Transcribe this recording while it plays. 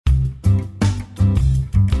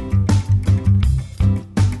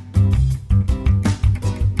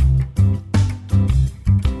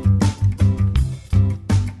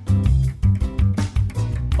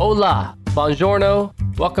Hola, buongiorno.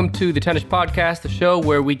 Welcome to the Tennis Podcast, the show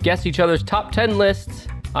where we guess each other's top 10 lists.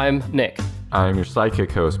 I'm Nick. I'm your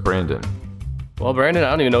psychic host, Brandon. Well, Brandon, I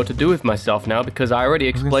don't even know what to do with myself now because I already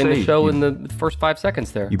explained the show in the first 5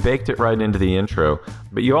 seconds there. You baked it right into the intro,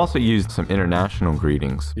 but you also used some international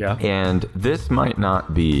greetings. Yeah. And this might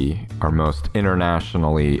not be our most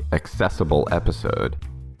internationally accessible episode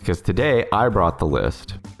because today I brought the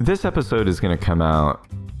list. This episode is going to come out,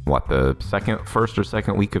 the first or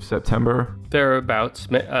second week of September? Thereabouts.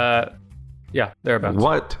 Thereabouts.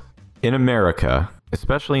 What in America,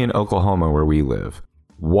 especially in Oklahoma where we live,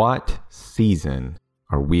 what season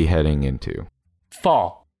are we heading into?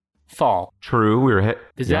 Fall. True.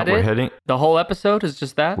 Is that it? The whole episode is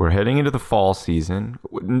just that? We're heading into the fall season.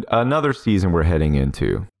 Another season we're heading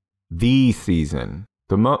into. The season.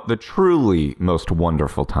 The truly most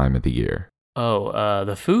wonderful time of the year.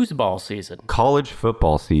 The foosball season. College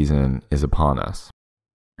football season is upon us.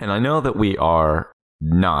 And I know that we are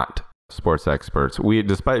not sports experts.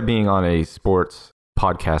 Despite being on a sports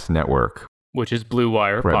podcast network, which is Blue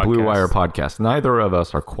Wire right, Podcast. Blue Wire Podcast. Neither of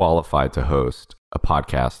us are qualified to host a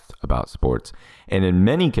podcast about sports. And in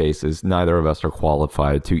many cases, neither of us are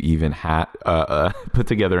qualified to even put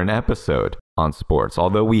together an episode on sports,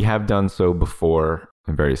 although we have done so before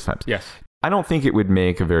in various times. Yes. I don't think it would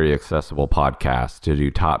make a very accessible podcast to do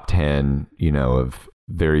top 10, of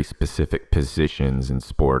very specific positions in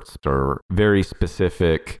sports or very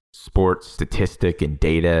specific sports statistic and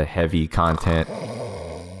data heavy content.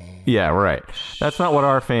 Yeah, right. That's not what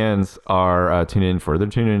our fans are tuning in for. They're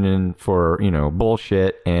tuning in for,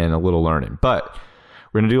 bullshit and a little learning. But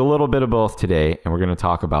we're going to do a little bit of both today, and we're going to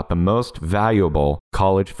talk about the most valuable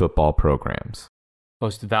college football programs.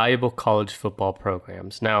 Most valuable college football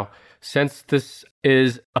programs. Now, since this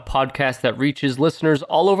is a podcast that reaches listeners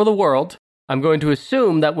all over the world, I'm going to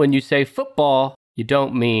assume that when you say football, you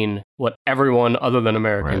don't mean what everyone other than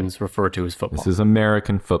Americans refer to as football. This is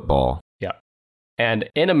American football. Yeah. And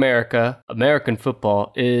in America, American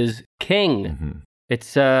football is king. Mm-hmm.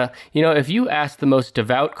 It's, if you ask the most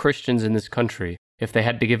devout Christians in this country if they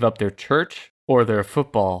had to give up their church or their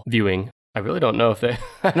football viewing, I really don't know if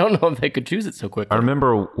they could choose it so quickly. I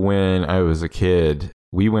remember when I was a kid,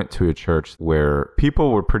 we went to a church where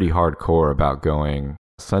people were pretty hardcore about going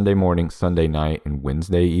Sunday morning, Sunday night, and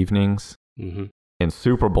Wednesday evenings. Mm-hmm. And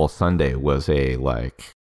Super Bowl Sunday was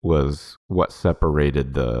what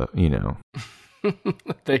separated the,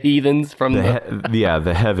 the heathens from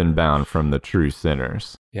the heaven bound from the true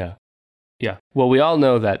sinners. Yeah. Yeah. Well, we all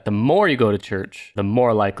know that the more you go to church, the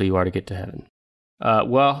more likely you are to get to heaven.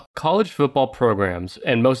 College football programs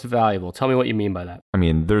and most valuable. Tell me what you mean by that. I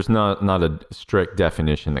mean, there's not a strict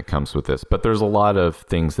definition that comes with this, but there's a lot of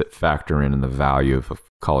things that factor in the value of a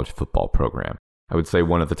college football program. I would say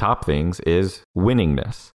one of the top things is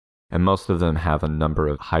winningness, and most of them have a number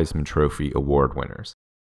of Heisman Trophy award winners.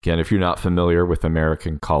 Again, if you're not familiar with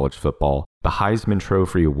American college football, the Heisman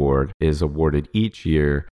Trophy Award is awarded each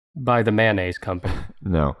year by the mayonnaise company.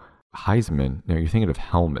 No. Heisman. No, you're thinking of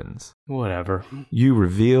Hellman's. Whatever. You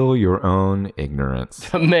reveal your own ignorance.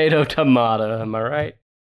 Tomato, am I right?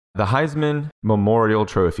 The Heisman Memorial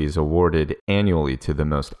Trophy is awarded annually to the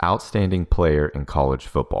most outstanding player in college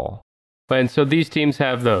football. And so these teams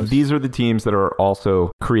have those. These are the teams that are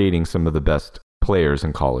also creating some of the best players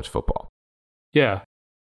in college football. Yeah.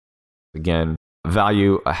 Again,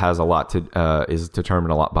 value has a lot is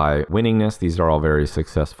determined a lot by winningness. These are all very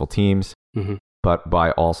successful teams. Mm-hmm. But by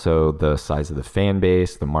also the size of the fan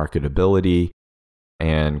base, the marketability,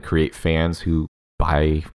 and create fans who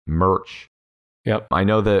buy merch. Yep. I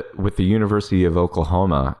know that with the University of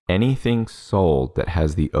Oklahoma, anything sold that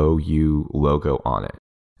has the OU logo on it,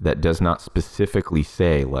 that does not specifically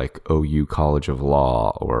say like OU College of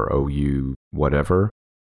Law or OU whatever,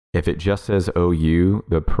 if it just says OU,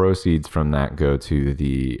 the proceeds from that go to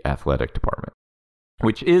the athletic department,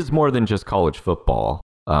 which is more than just college football,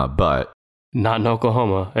 but... Not in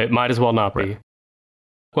Oklahoma. It might as well not be. Right.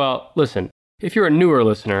 Well, listen, if you're a newer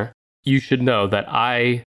listener, you should know that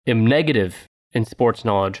I am negative in sports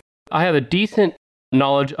knowledge. I have a decent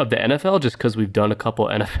knowledge of the NFL just because we've done a couple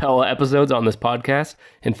NFL episodes on this podcast.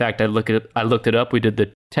 In fact, I looked it up. We did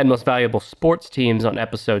the 10 most valuable sports teams on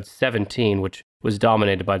episode 17, which was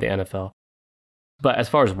dominated by the NFL. But as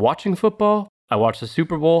far as watching football, I watched the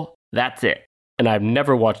Super Bowl. That's it. And I've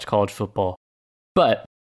never watched college football. But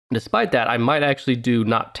despite that, I might actually do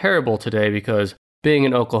not terrible today because being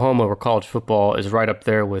in Oklahoma where college football is right up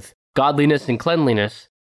there with godliness and cleanliness,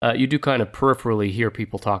 you do kind of peripherally hear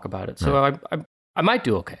people talk about it. So right. I might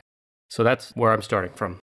do okay. So that's where I'm starting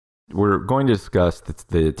from. We're going to discuss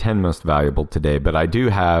the 10 most valuable today, but I do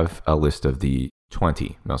have a list of the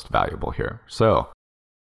 20 most valuable here. So,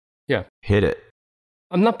 yeah, hit it.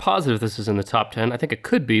 I'm not positive this is in the top 10. I think it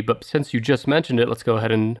could be, but since you just mentioned it, let's go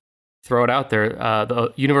ahead and throw it out there.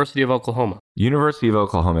 The University of Oklahoma. University of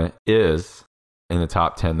Oklahoma is in the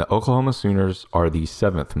top 10. The Oklahoma Sooners are the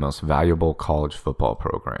 7th most valuable college football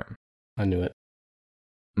program. I knew it.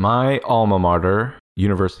 My alma mater,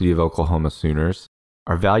 University of Oklahoma Sooners,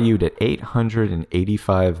 are valued at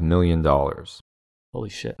 $885 million. Holy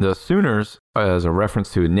shit. The Sooners, as a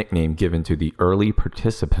reference to a nickname given to the early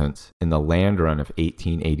participants in the land run of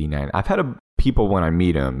 1889. I've had people, when I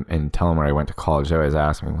meet them and tell them where I went to college, they always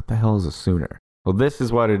ask me, what the hell is a Sooner? Well, this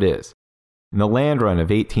is what it is. In the land run of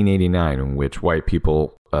 1889, in which white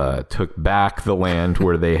people took back the land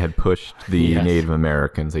where they had pushed the Native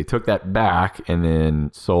Americans, they took that back and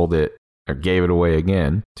then sold it or gave it away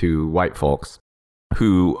again to white folks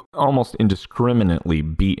who almost indiscriminately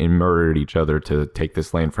beat and murdered each other to take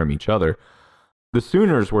this land from each other. The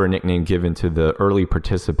Sooners were a nickname given to the early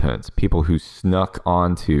participants, people who snuck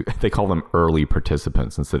onto, they call them early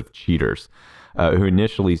participants instead of cheaters, who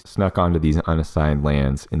initially snuck onto these unassigned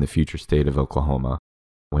lands in the future state of Oklahoma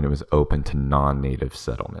when it was open to non-native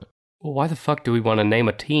settlement. Well, why the fuck do we want to name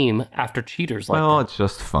a team after cheaters like that? Well, it's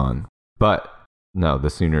just fun. But no, the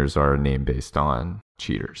Sooners are a name based on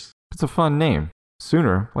cheaters. It's a fun name.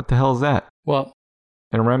 Sooner, what the hell is that? Well,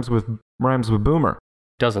 and it rhymes with boomer.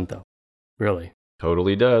 Doesn't though. Really.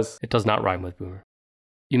 Totally does. It does not rhyme with boomer.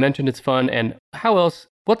 You mentioned it's fun, and how else?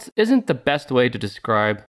 Isn't the best way to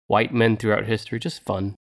describe white men throughout history just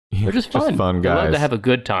fun? Yeah, They're just fun. Just fun guys. They love to have a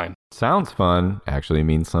good time. Sounds fun. Actually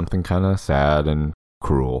means something kind of sad and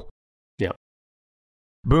cruel. Yeah.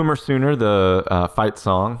 Boomer Sooner, the fight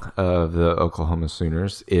song of the Oklahoma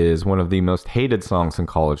Sooners, is one of the most hated songs in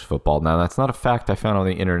college football. Now, that's not a fact I found on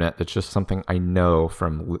the internet. That's just something I know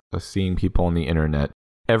from seeing people on the internet.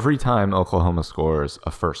 Every time Oklahoma scores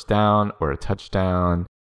a first down or a touchdown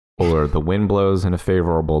or the wind blows in a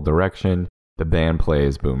favorable direction, the band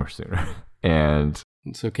plays Boomer Sooner. And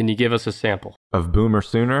so can you give us a sample? Of Boomer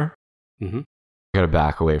Sooner? Mm-hmm. You got to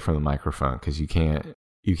back away from the microphone because you can't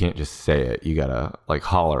just say it. You got to like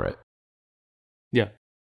holler it. Yeah.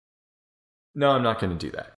 No, I'm not going to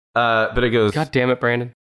do that. But it goes... God damn it,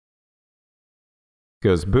 Brandon.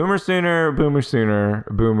 Goes Boomer Sooner, Boomer Sooner,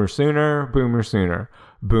 Boomer Sooner, Boomer Sooner,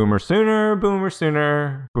 Boomer Sooner, Boomer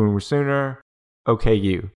Sooner, Boomer Sooner. Okay,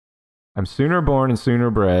 you. I'm sooner born and sooner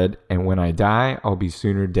bred, and when I die, I'll be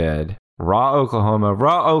sooner dead. Raw Oklahoma,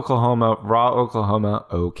 raw Oklahoma, raw Oklahoma.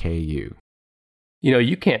 Okay, you. You know,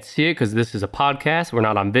 you can't see it because this is a podcast. We're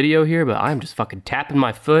not on video here, but I'm just fucking tapping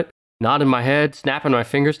my foot, nodding my head, snapping my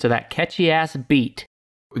fingers to that catchy ass beat.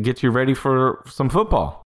 Get you ready for some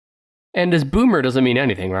football. And as boomer doesn't mean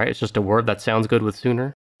anything, right? It's just a word that sounds good with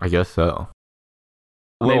sooner. I guess so.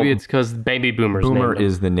 Maybe it's because baby boomers. Boomer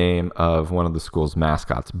is the name of one of the school's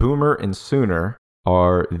mascots. Boomer and Sooner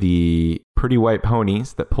are the pretty white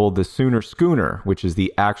ponies that pulled the Sooner Schooner, which is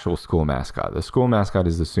the actual school mascot. The school mascot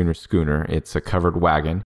is the Sooner Schooner. It's a covered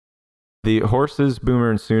wagon. The horses,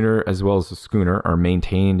 Boomer and Sooner, as well as the schooner, are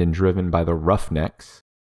maintained and driven by the Roughnecks,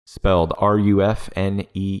 spelled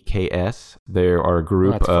Rufneks. They are a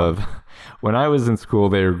group of... Fun. When I was in school,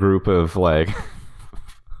 they were a group of, like,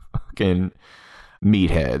 fucking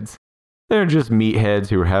meatheads. They're just meatheads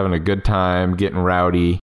who were having a good time, getting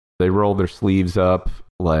rowdy. They roll their sleeves up,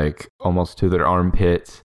 like, almost to their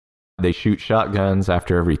armpits. They shoot shotguns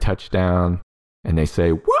after every touchdown, and they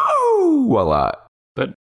say, woo, a lot.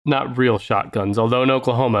 But not real shotguns, although in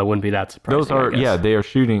Oklahoma, it wouldn't be that surprising. Those are, yeah, they are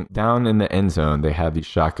shooting down in the end zone. They have these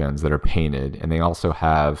shotguns that are painted, and they also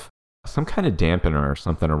have some kind of dampener or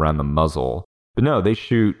something around the muzzle. But no, they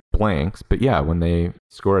shoot blanks. But yeah, when they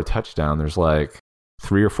score a touchdown, there's like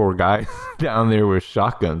 3 or 4 guys down there with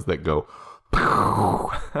shotguns that go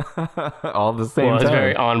all the same time. Well, it's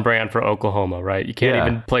very on brand for Oklahoma, right? You can't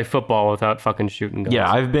even play football without fucking shooting guns.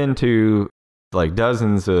 Yeah, I've been to like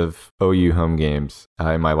dozens of OU home games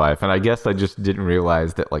in my life. And I guess I just didn't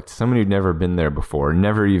realize that like someone who'd never been there before,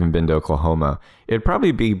 never even been to Oklahoma, it'd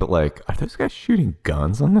probably be, but like, are those guys shooting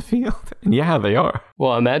guns on the field? And yeah, they are.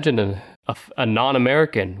 Well, imagine a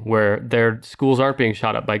non-American where their schools aren't being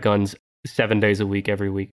shot up by guns 7 days a week, every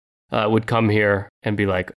week, would come here and be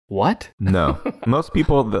like, what? No. Most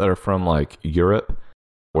people that are from like Europe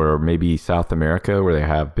or maybe South America where they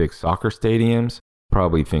have big soccer stadiums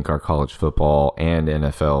probably think our college football and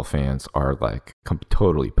NFL fans are like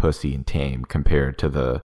totally pussy and tame compared to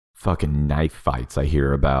the fucking knife fights I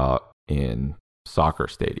hear about in soccer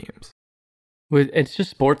stadiums. It's just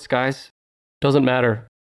sports, guys. Doesn't matter.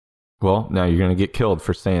 Well, now you're going to get killed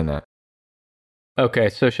for saying that. Okay,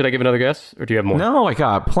 so should I give another guess, or do you have more? No, I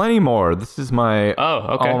got plenty more. This is my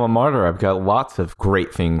Okay. alma mater. I've got lots of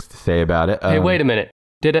great things to say about it. Hey, wait a minute.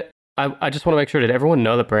 Did it? I just want to make sure, did everyone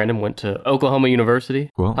know that Brandon went to Oklahoma University?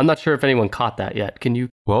 Well, I'm not sure if anyone caught that yet. Can you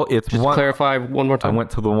it's just clarify one more I time? went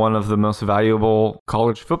to one of the most valuable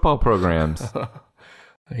college football programs.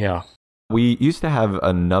 Yeah. We used to have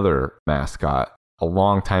another mascot a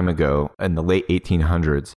long time ago in the late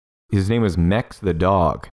 1800s. His name was Mex the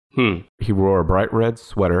dog. He wore a bright red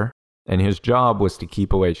sweater, and his job was to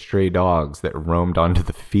keep away stray dogs that roamed onto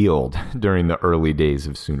the field during the early days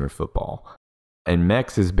of Sooner football. And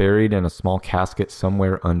Mex is buried in a small casket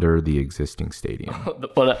somewhere under the existing stadium.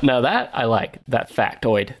 Well, now that I like, that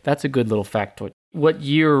factoid. That's a good little factoid. What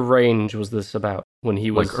year range was this about when he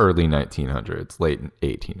was? Like early 1900s, late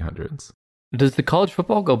 1800s. Does the college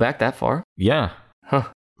football go back that far? Yeah. Huh.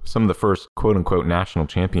 Some of the first quote-unquote national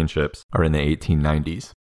championships are in the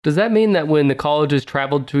 1890s. Does that mean that when the colleges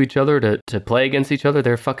traveled to each other to play against each other,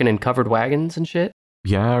 they're fucking in covered wagons and shit?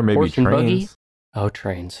 Yeah, or maybe Horse and buggy? trains. Oh,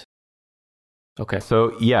 trains. Okay.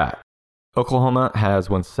 So, yeah, Oklahoma has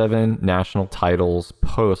won 7 national titles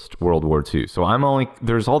post World War II. So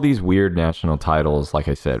there's all these weird national titles, like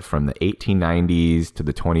I said, from the 1890s to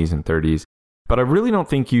the 20s and 30s. But I really don't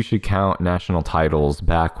think you should count national titles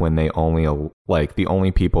back when the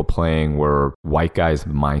only people playing were white guys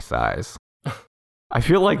my size. I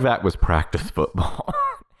feel like that was practice football.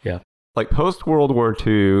 Yeah. Like post World War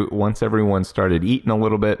II, once everyone started eating a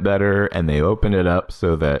little bit better and they opened it up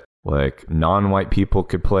so that like non-white people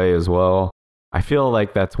could play as well, I feel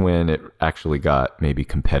like that's when it actually got maybe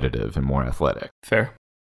competitive and more athletic. Fair.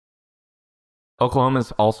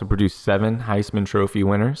 Oklahoma's also produced 7 Heisman Trophy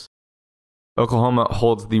winners. Oklahoma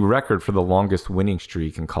holds the record for the longest winning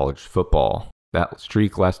streak in college football. That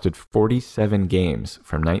streak lasted 47 games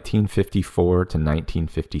from 1954 to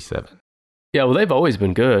 1957. Yeah, well, they've always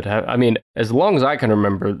been good. I mean, as long as I can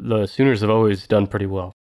remember, the Sooners have always done pretty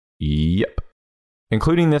well. Yep.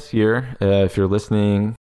 Including this year, if you're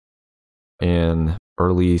listening in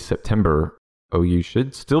early September, OU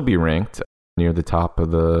should still be ranked near the top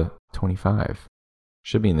of the 25.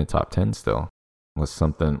 Should be in the top 10 still, unless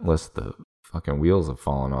the fucking wheels have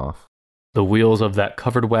fallen off. The wheels of that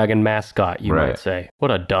covered wagon mascot, you might say.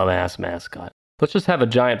 What a dumbass mascot. Let's just have a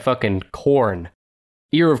giant fucking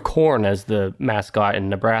ear of corn as the mascot in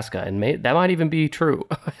Nebraska, and that might even be true.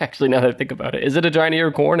 Actually, now that I think about it, is it a giant ear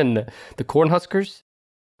of corn in the Cornhuskers?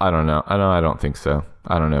 I don't know. I don't think so.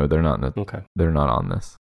 I don't know. They're not. They're not on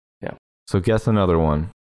this. Yeah. So guess another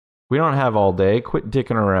one. We don't have all day. Quit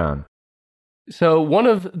dicking around. So one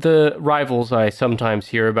of the rivals I sometimes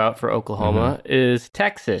hear about for Oklahoma is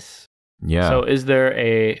Texas. Yeah. So is there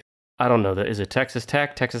I don't know, is it Texas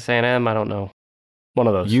Tech, Texas A&M? I don't know. One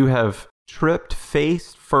of those. You have tripped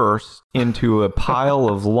face first into a pile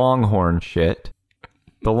of Longhorn shit.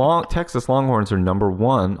 The Texas Longhorns are number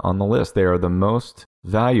 1 on the list. They are the most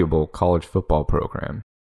valuable college football program.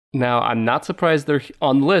 Now, I'm not surprised they're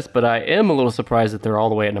on the list, but I am a little surprised that they're all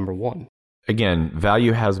the way at number 1. Again,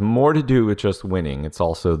 value has more to do with just winning. It's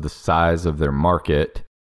also the size of their market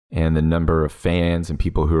and the number of fans and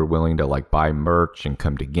people who are willing to like buy merch and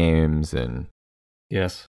come to games. And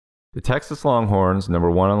yes, the Texas Longhorns,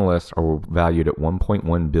 number 1 on the list, are valued at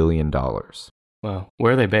 $1.1 billion. Wow.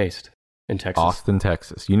 Where are they based? In Texas? Austin,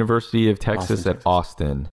 Texas. University of Texas at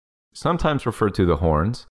Austin. Sometimes referred to the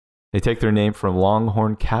Horns. They take their name from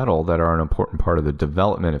longhorn cattle that are an important part of the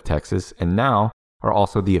development of Texas and now are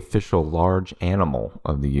also the official large animal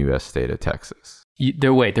of the U.S. state of Texas.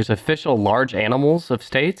 There's official large animals of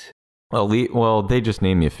states? Well, they just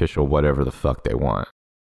name the official whatever the fuck they want.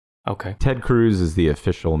 Okay. Ted Cruz is the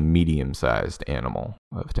official medium-sized animal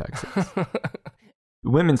of Texas.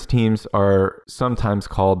 Women's teams are sometimes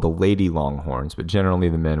called the Lady Longhorns, but generally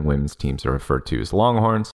the men and women's teams are referred to as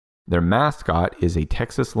Longhorns. Their mascot is a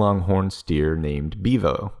Texas Longhorn steer named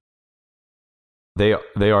Bevo. They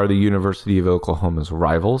are the University of Oklahoma's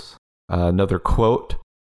rivals. Another quote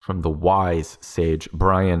from the wise sage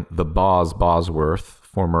Brian the Boz Bosworth,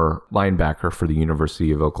 former linebacker for the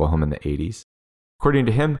University of Oklahoma in the 80s. According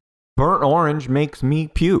to him, burnt orange makes me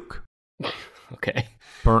puke. Okay.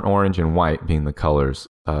 Burnt orange and white being the colors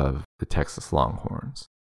of the Texas Longhorns.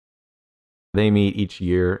 They meet each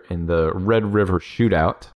year in the Red River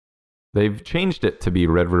Shootout. They've changed it to be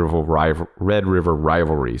Red River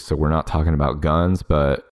Rivalry, so we're not talking about guns,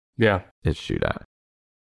 but yeah, it's shootout.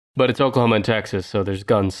 But it's Oklahoma and Texas, so there's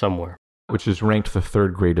guns somewhere. Which is ranked the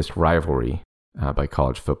 3rd greatest rivalry by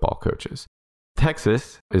college football coaches.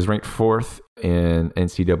 Texas is ranked 4th in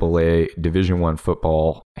NCAA Division I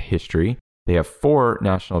football history. They have 4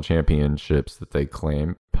 national championships that they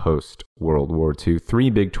claim post World War II, 3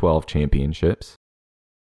 Big 12 championships.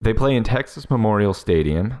 They play in Texas Memorial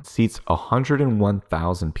Stadium, seats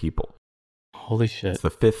 101,000 people. Holy shit. It's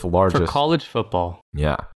the 5th largest. For college football.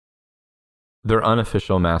 Yeah. Their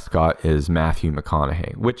unofficial mascot is Matthew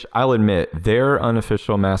McConaughey, which I'll admit, their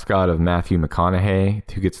unofficial mascot of Matthew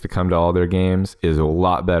McConaughey, who gets to come to all their games, is a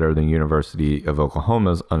lot better than University of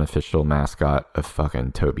Oklahoma's unofficial mascot of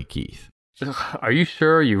fucking Toby Keith. Are you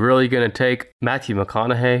sure you're really going to take Matthew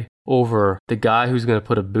McConaughey over the guy who's going to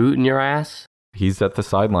put a boot in your ass? He's at the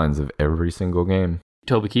sidelines of every single game.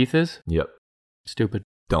 Toby Keith is? Yep. Stupid.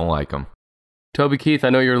 Don't like him. Toby Keith, I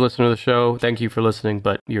know you're a listener to the show. Thank you for listening,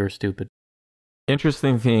 but you're stupid.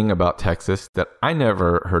 Interesting thing about Texas that I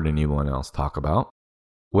never heard anyone else talk about.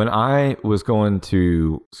 When I was going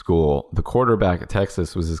to school, the quarterback at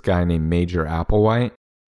Texas was this guy named Major Applewhite.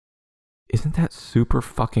 Isn't that super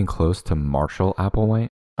fucking close to Marshall Applewhite?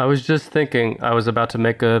 I was just thinking I was about to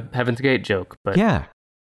make a Heaven's Gate joke, but... Yeah.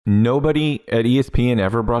 Nobody at ESPN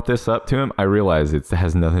ever brought this up to him. I realize it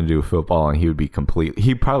has nothing to do with football, and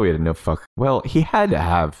he probably had no fuck. Well, he had to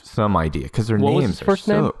have some idea because their what names was his first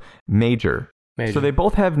name? Major. So they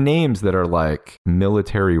both have names that are like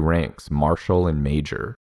military ranks, Marshall and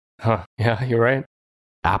Major. Huh, yeah, you're right.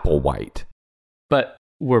 Applewhite. But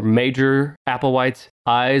were Major Applewhite's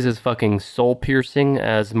eyes as fucking soul piercing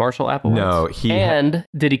as Marshall Applewhite's? No,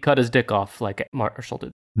 did he cut his dick off like Marshall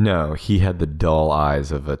did? No, he had the dull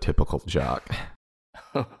eyes of a typical jock.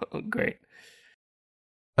 Great.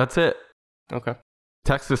 That's it. Okay.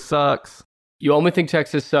 Texas sucks. You only think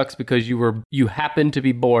Texas sucks because you happen to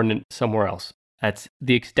be born somewhere else. That's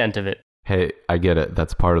the extent of it. Hey, I get it.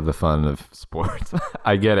 That's part of the fun of sports.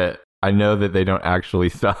 I get it. I know that they don't actually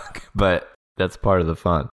suck, but that's part of the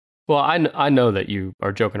fun. Well, I know that you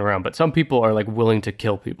are joking around, but some people are like willing to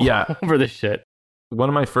kill people over this shit. One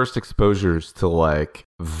of my first exposures to like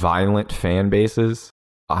violent fan bases,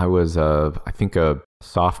 I was I think a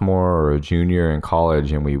sophomore or a junior in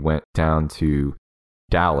college, and we went down to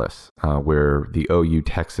Dallas, where the OU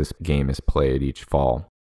Texas game is played each fall.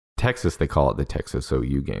 Texas, they call it the Texas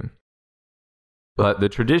OU game. But the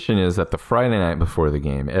tradition is that the Friday night before the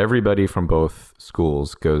game, everybody from both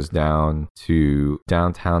schools goes down to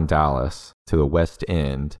downtown Dallas, to the West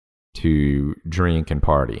End, to drink and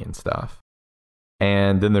party and stuff.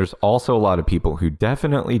 And then there's also a lot of people who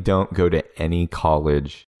definitely don't go to any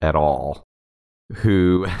college at all,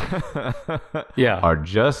 who are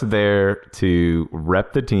just there to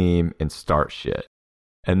rep the team and start shit.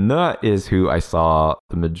 And that is who I saw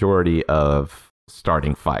the majority of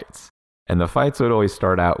starting fights. And the fights would always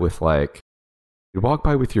start out with like, you'd walk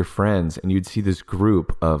by with your friends and you'd see this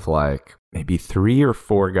group of like maybe 3 or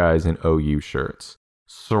 4 guys in OU shirts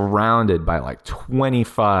surrounded by like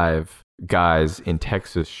 25 guys in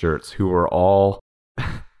Texas shirts who were all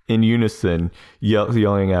in unison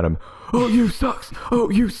yelling at him, "OU sucks!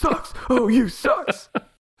 OU sucks! OU sucks!"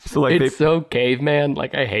 So like it's so caveman.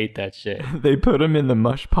 Like, I hate that shit. They put him in the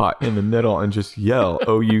mush pot in the middle and just yell,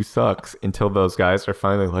 "OU sucks," until those guys are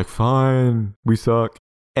finally like, "Fine, we suck."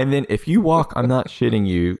 And then if you walk, I'm not shitting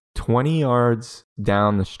you, 20 yards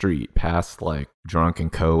down the street past like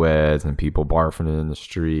drunken co-eds and people barfing in the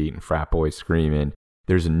street and frat boys screaming,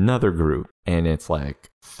 there's another group, and it's like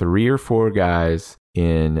 3 or 4 guys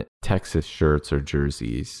in Texas shirts or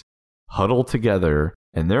jerseys huddled together,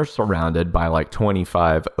 and they're surrounded by like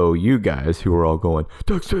 25 OU guys who are all going,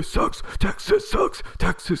 "Texas sucks, Texas sucks,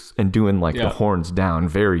 Texas," and doing like the horns down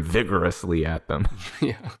very vigorously at them.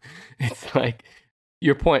 Yeah. It's like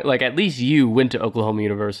your point, like at least you went to Oklahoma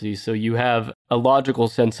University, so you have a logical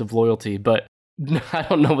sense of loyalty, but I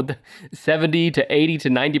don't know what the 70 to 80 to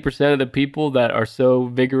 90% of the people that are so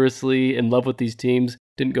vigorously in love with these teams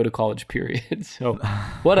didn't go to college, period. So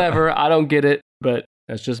whatever, I don't get it, but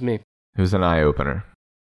that's just me. It was an eye-opener.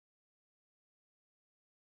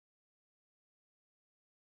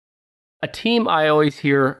 A team I always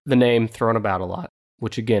hear the name thrown about a lot,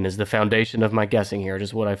 which again is the foundation of my guessing here,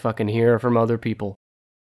 just what I fucking hear from other people.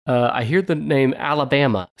 I hear the name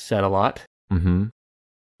Alabama said a lot. Mm-hmm.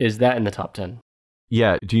 Is that in the top 10?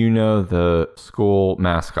 Yeah. Do you know the school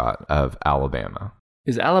mascot of Alabama?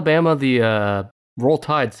 Is Alabama the Roll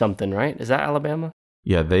Tide something, right? Is that Alabama?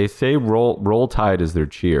 Yeah, they say Roll Tide is their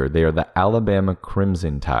cheer. They are the Alabama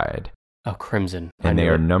Crimson Tide. Oh, Crimson. And they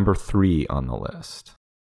are number 3 on the list.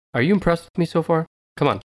 Are you impressed with me so far? Come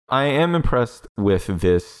on. I am impressed with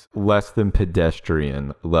this less than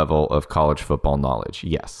pedestrian level of college football knowledge.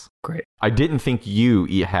 Yes. Great. I didn't think you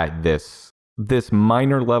had this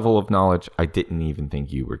minor level of knowledge. I didn't even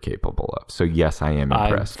think you were capable of. So yes, I am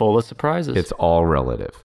impressed. I'm full of surprises. It's all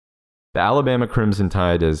relative. The Alabama Crimson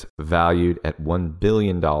Tide is valued at $1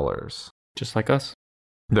 billion. Just like us.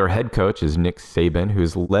 Their head coach is Nick Saban, who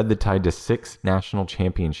has led the Tide to 6 national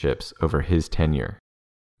championships over his tenure.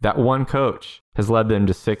 That one coach has led them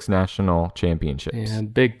to 6 national championships. Yeah,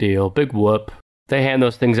 big deal. Big whoop. They hand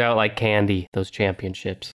those things out like candy, those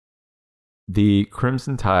championships. The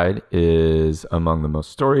Crimson Tide is among the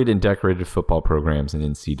most storied and decorated football programs in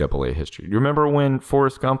NCAA history. You remember when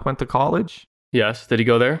Forrest Gump went to college? Yes. Did he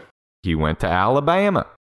go there? He went to Alabama.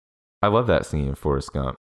 I love that scene in Forrest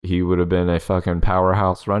Gump. He would have been a fucking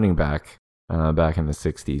powerhouse running back back in the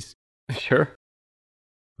 60s. Sure.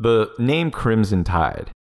 The name Crimson Tide,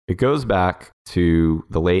 it goes back to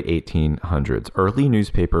the late 1800s. Early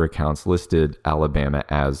newspaper accounts listed Alabama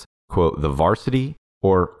as, quote, the varsity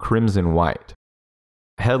or crimson white.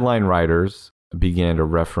 Headline writers began to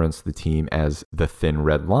reference the team as the Thin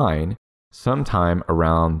Red Line sometime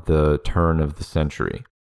around the turn of the century.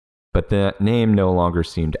 But that name no longer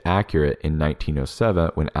seemed accurate in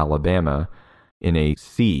 1907 when Alabama, in a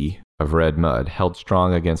sea of red mud, held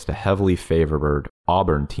strong against a heavily favored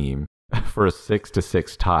Auburn team for a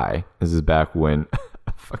 6-6 tie. This is back when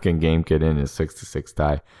a fucking game could end in a 6-6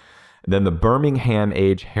 tie. And then the Birmingham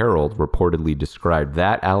Age Herald reportedly described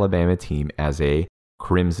that Alabama team as a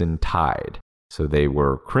Crimson Tide. So they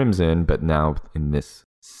were crimson, but now in this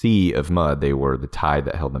sea of mud, they were the tide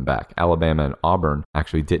that held them back. Alabama and Auburn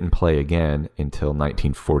actually didn't play again until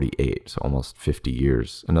 1948, so almost 50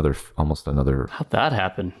 years. Almost another. How'd that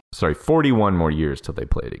happen? 41 more years till they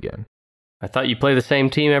played again. I thought you play the same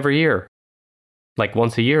team every year. Like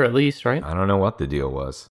once a year at least, right? I don't know what the deal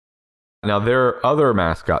was. Now, their other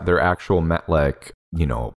mascot, their actual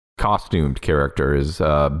costumed character is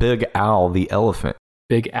Big Al the Elephant.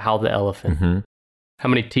 Big Al the Elephant. Mm-hmm. How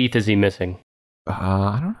many teeth is he missing?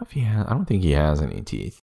 I don't know if he has. I don't think he has any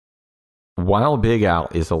teeth. While Big Al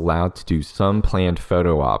is allowed to do some planned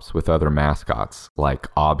photo ops with other mascots,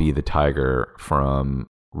 like Obby the Tiger from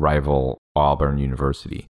rival Auburn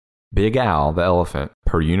University, Big Al the Elephant,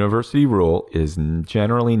 per university rule, is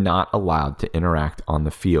generally not allowed to interact on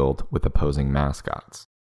the field with opposing mascots.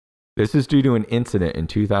 This is due to an incident in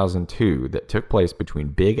 2002 that took place between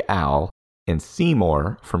Big Al and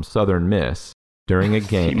Seymour from Southern Miss during a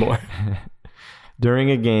game.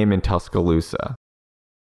 During a game in Tuscaloosa.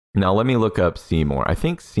 Now, let me look up Seymour. I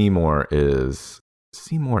think Seymour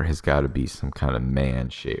has got to be some kind of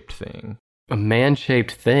man-shaped thing. A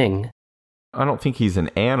man-shaped thing? I don't think he's an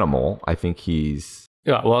animal. I think he's...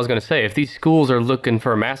 Yeah, well, I was going to say, if these schools are looking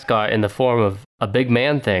for a mascot in the form of a big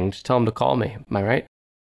man thing, just tell them to call me. Am I right?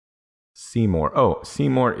 Seymour. Oh,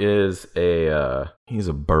 Seymour is he's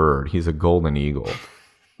a bird. He's a golden eagle.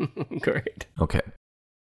 Great. Okay.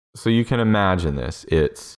 So you can imagine this.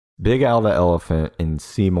 It's Big Al the Elephant and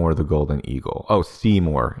Seymour the Golden Eagle. Oh,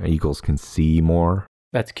 Seymour. Eagles can see more.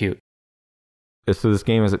 That's cute. So this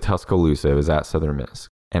game is at Tuscaloosa. It was at Southern Miss.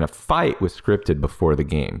 And a fight was scripted before the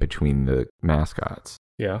game between the mascots.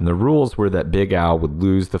 Yeah. And the rules were that Big Al would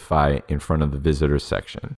lose the fight in front of the visitors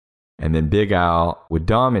section. And then Big Al would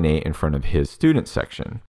dominate in front of his student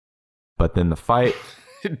section. But then the fight...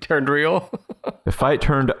 It turned real. The fight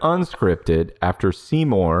turned unscripted after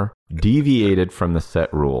Seymour deviated from the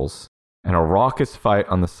set rules, and a raucous fight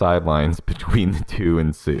on the sidelines between the two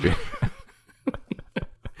ensued.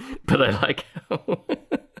 But I like how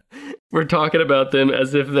we're talking about them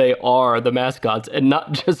as if they are the mascots and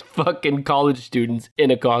not just fucking college students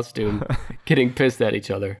in a costume getting pissed at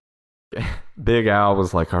each other. Big Al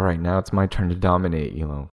was like, all right, now it's my turn to dominate,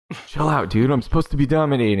 Chill out, dude. I'm supposed to be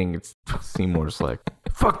dominating. Seymour's like,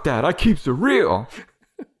 fuck that. I keeps it real.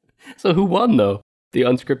 So who won, though? The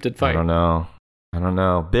unscripted fight? I don't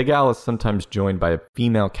know. Big Al is sometimes joined by a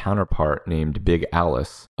female counterpart named Big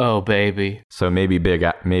Alice. Oh, baby. So maybe Big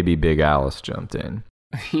Alice jumped in.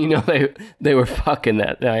 They were fucking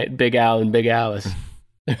that night, Big Al and Big Alice.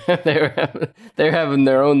 They're having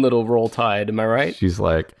their own little roll tide. Am I right? She's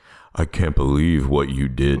like, I can't believe what you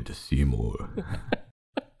did to Seymour.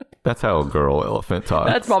 That's how a girl elephant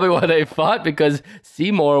talks. That's probably why they fought, because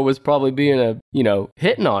Seymour was probably being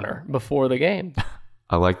hitting on her before the game.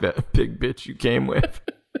 I like that big bitch you came with.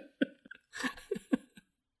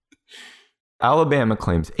 Alabama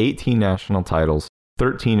claims 18 national titles,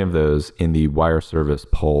 13 of those in the wire service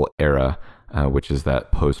pole era, which is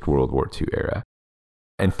that post-World War II era,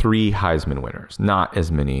 and 3 Heisman winners, not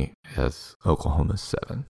as many as Oklahoma's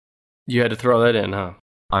 7. You had to throw that in, huh?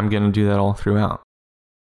 I'm going to do that all throughout.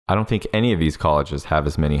 I don't think any of these colleges have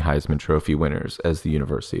as many Heisman Trophy winners as the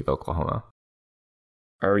University of Oklahoma.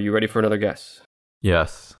 Are you ready for another guess?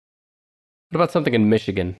 Yes. What about something in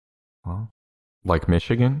Michigan? Well, like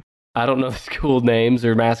Michigan? I don't know the school names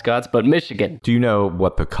or mascots, but Michigan. Do you know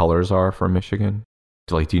what the colors are for Michigan?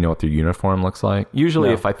 Do you know what their uniform looks like? Usually,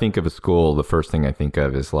 No. if I think of a school, the first thing I think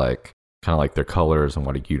of is like kind of like their colors and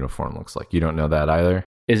what a uniform looks like. You don't know that either?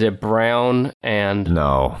 Is it brown and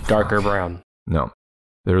No. darker Fuck. brown? No.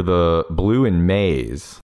 They're the blue and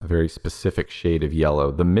maize, a very specific shade of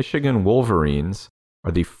yellow. The Michigan Wolverines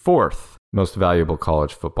are the 4th most valuable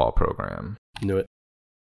college football program. Knew it.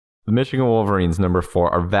 The Michigan Wolverines, number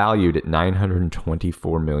 4, are valued at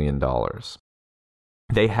 $924 million.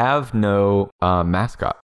 They have no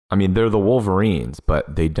mascot. I mean, they're the Wolverines,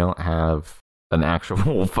 but they don't have an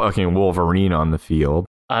actual fucking Wolverine on the field.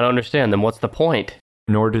 I don't understand. Then what's the point?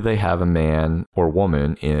 Nor do they have a man or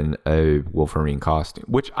woman in a Wolverine costume,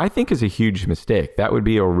 which I think is a huge mistake. That would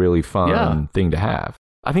be a really fun thing to have.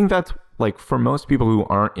 I think that's like for most people who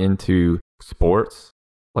aren't into sports,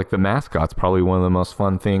 like the mascot's probably one of the most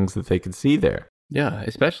fun things that they could see there. Yeah,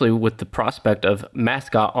 especially with the prospect of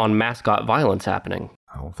mascot on mascot violence happening.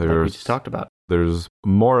 Oh, Like we just talked about. There's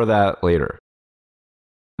more of that later.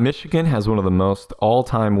 Michigan has one of the most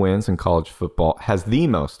all-time wins in college football, has the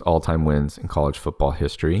most all-time wins in college football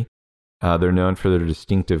history. They're known for their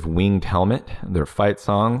distinctive winged helmet, their fight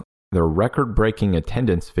song, their record-breaking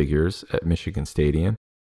attendance figures at Michigan Stadium.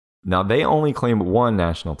 Now, they only claimed one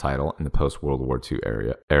national title in the post-World War II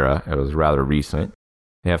era. It was rather recent.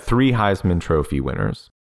 They have 3 Heisman Trophy winners.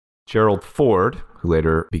 Gerald Ford, who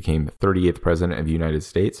later became the 38th president of the United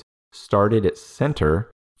States, started at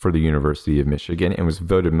center for the University of Michigan and was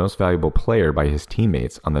voted most valuable player by his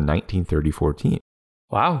teammates on the 1934 team.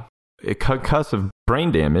 Wow. A concussive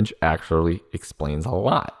brain damage actually explains a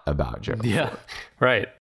lot about Gerald Ford. Right.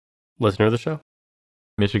 Listener of the show.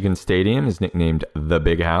 Michigan Stadium is nicknamed the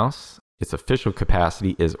Big House. Its official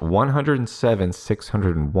capacity is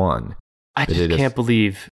 107,601. I just can't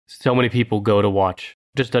believe so many people go to watch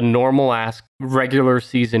just a normal ass regular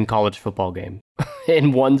season college football game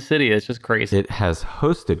in one city. It's just crazy. It has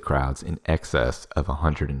hosted crowds in excess of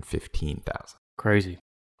 115,000. Crazy.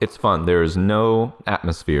 It's fun. There is no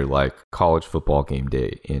atmosphere like college football game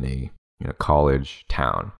day in a college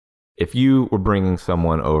town. If you were bringing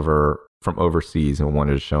someone over from overseas and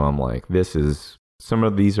wanted to show them like some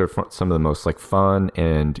of these are some of the most like fun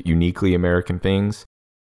and uniquely American things,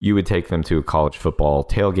 you would take them to a college football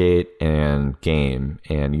tailgate and game,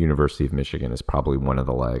 and University of Michigan is probably one of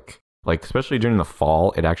the like especially during the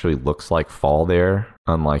fall, it actually looks like fall there,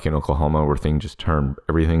 unlike in Oklahoma where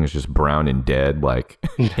everything is just brown and dead like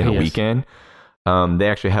in a weekend. They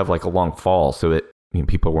actually have like a long fall, so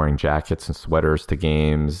people wearing jackets and sweaters to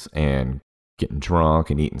games and getting drunk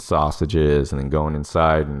and eating sausages and then going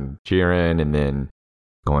inside and cheering and then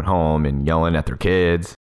going home and yelling at their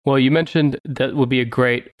kids. Well, you mentioned that would be a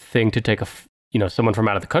great thing to take someone from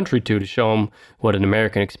out of the country to show them what an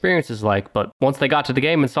American experience is like. But once they got to the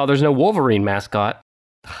game and saw there's no Wolverine mascot,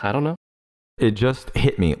 I don't know. It just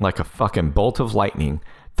hit me like a fucking bolt of lightning.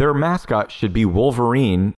 Their mascot should be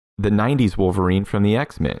Wolverine, the 90s Wolverine from the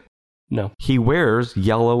X-Men. No. He wears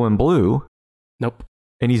yellow and blue. Nope.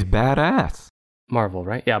 And he's badass. Marvel,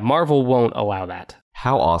 right? Yeah, Marvel won't allow that.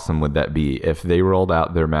 How awesome would that be if they rolled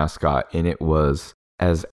out their mascot and it was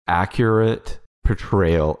as accurate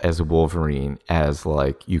portrayal as Wolverine as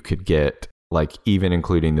like you could get, like even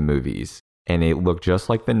including the movies, and it looked just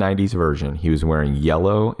like the 90s version. He was wearing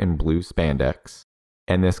yellow and blue spandex,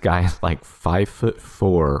 and this guy is like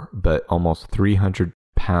 5'4", but almost 300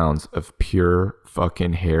 pounds of pure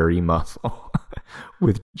fucking hairy muscle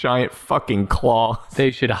with giant fucking claws. They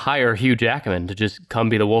should hire Hugh Jackman to just come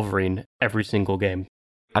be the Wolverine every single game.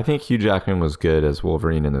 I think Hugh Jackman was good as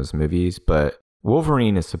Wolverine in those movies, but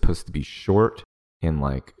Wolverine is supposed to be short and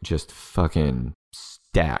like just fucking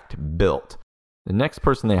stacked, built. The next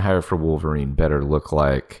person they hire for Wolverine better look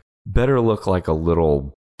like a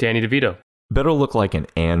little Danny DeVito. Better look like an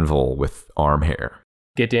anvil with arm hair.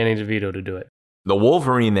 Get Danny DeVito to do it. The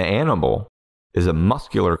Wolverine, the animal, is a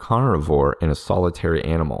muscular carnivore and a solitary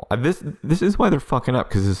animal. This is why they're fucking up,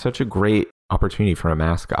 because it's such a great opportunity for a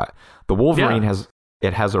mascot. The Wolverine has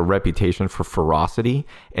a reputation for ferocity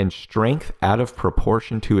and strength out of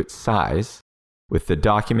proportion to its size, with the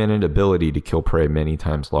documented ability to kill prey many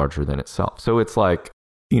times larger than itself. So it's like,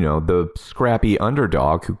 the scrappy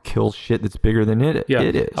underdog who kills shit that's bigger than it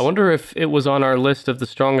is. I wonder if it was on our list of the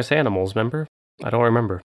strongest animals, remember? I don't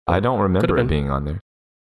remember. I don't remember it being on there.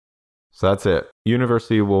 So that's it.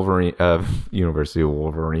 University of Wolverines.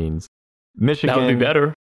 Michigan. That would be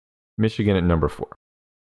better. Michigan at number 4.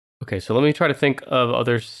 Okay, so let me try to think of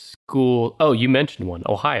other school. Oh, you mentioned one.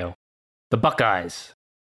 Ohio. The Buckeyes.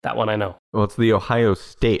 That one I know. Well, it's the Ohio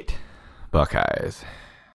State Buckeyes.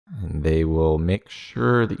 And they will make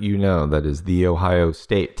sure that you know that is The Ohio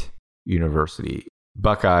State University.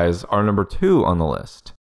 Buckeyes are number 2 on the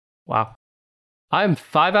list. Wow. I'm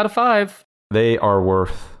 5 out of 5. They are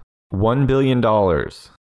worth $1 billion.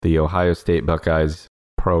 The Ohio State Buckeyes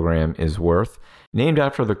program is worth, named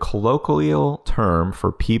after the colloquial term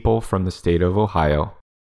for people from the state of Ohio,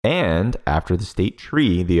 and after the state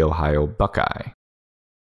tree, the Ohio Buckeye.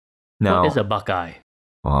 Now, what is a Buckeye?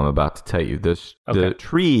 Well, I'm about to tell you this. Okay. The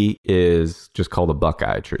tree is just called a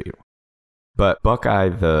Buckeye tree. But Buckeye,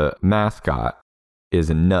 the mascot, is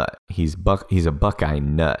a nut. He's a Buckeye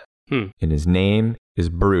nut. And his name is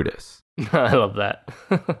Brutus. I love that.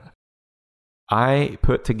 I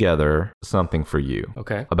put together something for you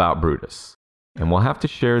about Brutus. And we'll have to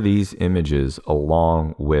share these images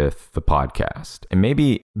along with the podcast. And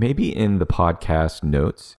maybe in the podcast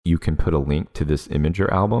notes, you can put a link to this Imager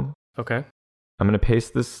album. Okay. I'm going to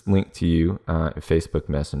paste this link to you in Facebook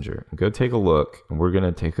Messenger. Go take a look, and we're going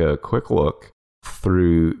to take a quick look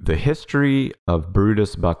through the history of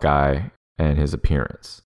Brutus Buckeye and his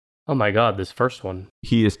appearance. Oh my God, this first one.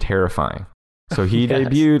 He is terrifying. So he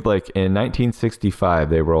debuted like in 1965.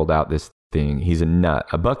 They rolled out this thing. He's a nut.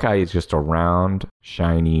 A Buckeye is just a round,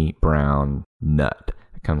 shiny, brown nut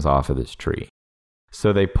that comes off of this tree.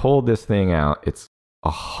 So they pulled this thing out. It's a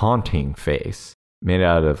haunting face made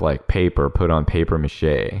out of like paper, put on paper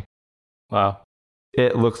mache. Wow.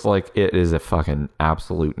 It looks like it is a fucking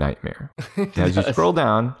absolute nightmare. As you scroll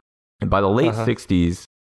down, and by the late 60s,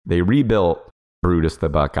 they rebuilt Brutus the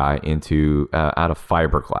Buckeye into out of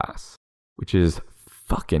fiberglass, which is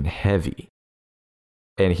fucking heavy.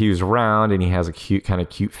 And he was round, and he has a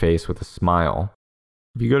cute face with a smile.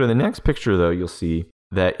 If you go to the next picture, though, you'll see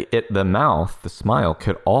that the mouth, the smile,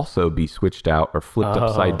 could also be switched out or flipped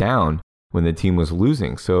upside down when the team was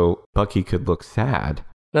losing, so Bucky could look sad.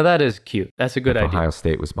 Now that is cute. That's a good idea. Ohio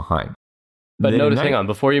State was behind. But notice, hang on,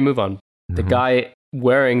 before you move on, the guy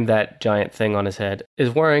wearing that giant thing on his head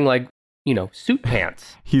is wearing like, suit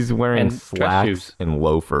pants. He's wearing slacks and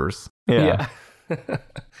loafers. Yeah.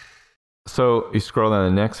 So you scroll down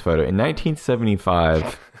to the next photo. In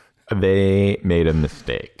 1975, they made a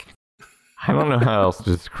mistake. I don't know how else to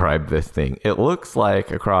describe this thing. It looks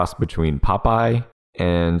like a cross between Popeye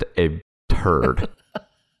and a turd.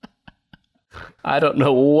 I don't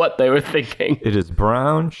know what they were thinking. It is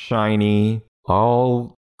brown, shiny,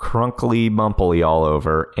 all crunkly, bumpily all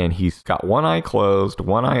over, and he's got one eye closed,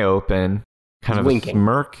 one eye open, kind of winking. A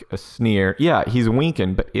smirk, a sneer. Yeah, he's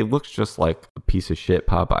winking, but it looks just like a piece of shit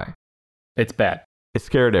Popeye. It's bad. It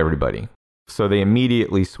scared everybody. So they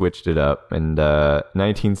immediately switched it up. And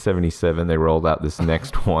 1977, they rolled out this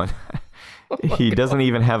next one. He doesn't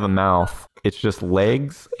even have a mouth. It's just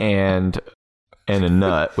legs and a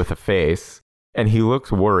nut with a face. And he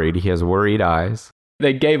looks worried. He has worried eyes.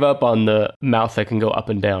 They gave up on the mouth that can go up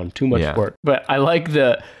and down. Too much work. But I like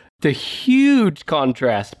the huge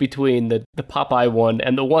contrast between the Popeye one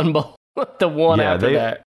and the one after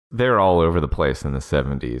that. They're all over the place in the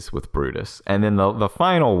 70s with Brutus. And then the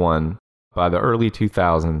final one, by the early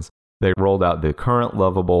 2000s, they rolled out the current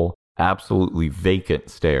lovable, absolutely vacant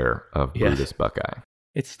stare of Brutus Buckeye.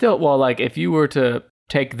 It's still, if you were to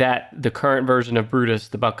take the current version of Brutus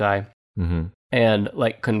the Buckeye, and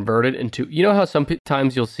like convert it into, how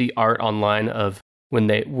sometimes you'll see art online of when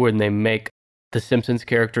they make the Simpsons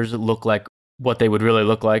characters look like what they would really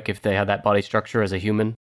look like if they had that body structure as a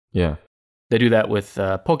human? Yeah. They do that with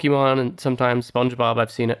Pokemon and sometimes SpongeBob.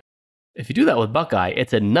 I've seen it. If you do that with Buckeye,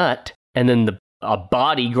 it's a nut and then a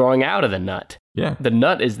body growing out of the nut. Yeah. The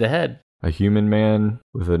nut is the head. A human man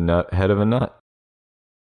with a head of a nut.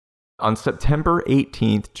 On September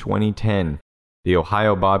 18th, 2010, the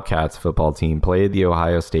Ohio Bobcats football team played the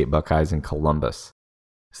Ohio State Buckeyes in Columbus.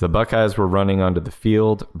 As the Buckeyes were running onto the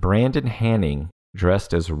field, Brandon Hanning,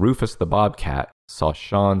 dressed as Rufus the Bobcat, saw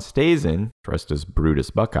Sean Stazen, dressed as Brutus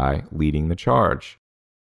Buckeye, leading the charge.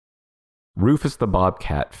 Rufus the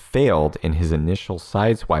Bobcat failed in his initial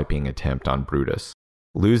sideswiping attempt on Brutus,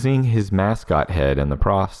 losing his mascot head in the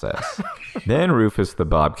process. Then Rufus the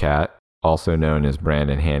Bobcat, also known as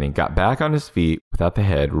Brandon Hanning, got back on his feet without the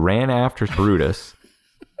head, ran after Brutus,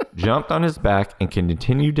 jumped on his back, and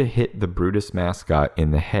continued to hit the Brutus mascot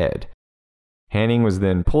in the head. Hanning was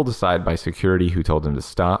then pulled aside by security, who told him to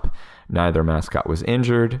stop. Neither mascot was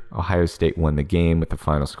injured. Ohio State won the game with the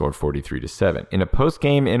final score 43-7. In a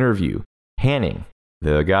post-game interview, Hanning,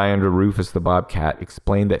 the guy under Rufus the Bobcat,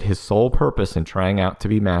 explained that his sole purpose in trying out to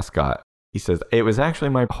be mascot, he says, "It was actually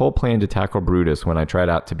my whole plan to tackle Brutus when I tried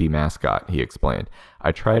out to be mascot," he explained.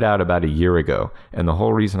 "I tried out about a year ago, and the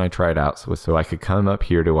whole reason I tried out was so I could come up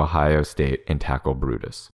here to Ohio State and tackle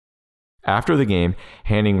Brutus." After the game,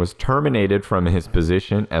 Hanning was terminated from his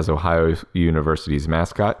position as Ohio University's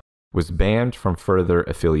mascot, was banned from further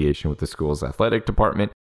affiliation with the school's athletic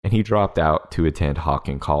department, and he dropped out to attend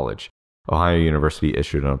Hawking College. Ohio University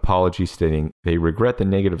issued an apology stating they regret the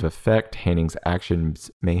negative effect Hanning's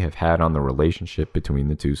actions may have had on the relationship between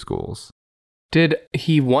the two schools. Did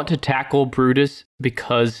he want to tackle Brutus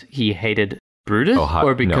because he hated Brutus?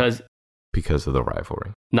 Or because... No, because of the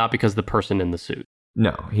rivalry. Not because the person in the suit?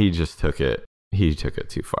 No, he just took it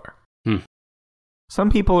too far. Some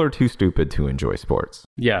people are too stupid to enjoy sports.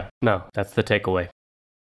 Yeah, no, that's the takeaway.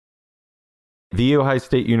 The Ohio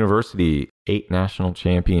State University, 8 national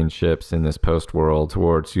championships in this post-World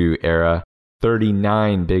War II era,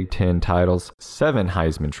 39 Big Ten titles, 7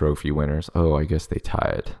 Heisman Trophy winners. Oh, I guess they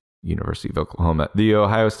tied University of Oklahoma. The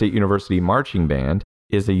Ohio State University Marching Band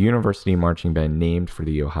is a university marching band named for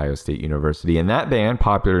the Ohio State University. And that band,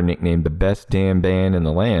 popular nicknamed the best damn band in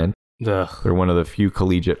the land, Ugh. They're one of the few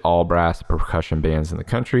collegiate all-brass percussion bands in the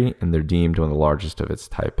country, and they're deemed one of the largest of its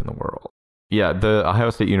type in the world. Yeah, the Ohio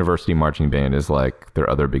State University Marching Band is like their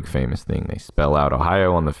other big famous thing. They spell out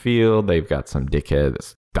Ohio on the field. They've got some dickhead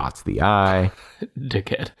that dots the I.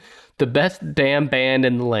 Dickhead. The best damn band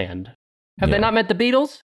in the land. Have they not met the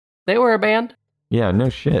Beatles? They were a band. Yeah, no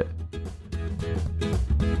shit.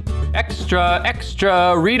 Extra,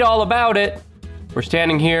 extra, read all about it. We're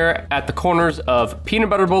standing here at the corners of Peanut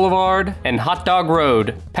Butter Boulevard and Hot Dog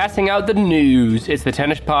Road, passing out the news. It's the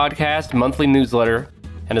Tennis Podcast monthly newsletter,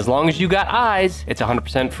 and as long as you got eyes, it's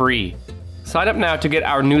 100% free. Sign up now to get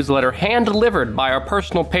our newsletter hand-delivered by our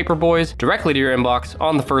personal paper boys directly to your inbox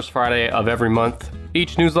on the first Friday of every month.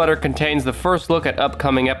 Each newsletter contains the first look at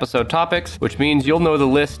upcoming episode topics, which means you'll know the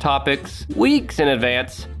list topics weeks in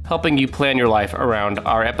advance, helping you plan your life around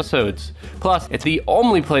our episodes. Plus, it's the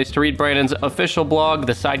only place to read Brandon's official blog,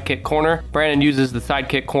 The Sidekick Corner. Brandon uses The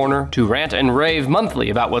Sidekick Corner to rant and rave monthly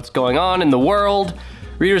about what's going on in the world.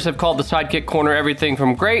 Readers have called The Sidekick Corner everything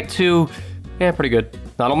from great to, pretty good.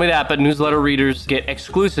 Not only that, but newsletter readers get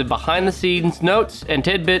exclusive behind-the-scenes notes and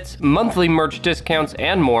tidbits, monthly merch discounts,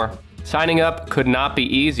 and more. Signing up could not be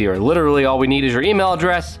easier. Literally, all we need is your email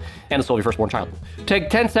address and a soul of your firstborn child. Take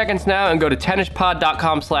 10 seconds now and go to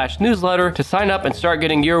tennispod.com/newsletter to sign up and start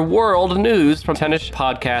getting your world news from Tennis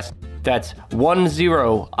Podcast. That's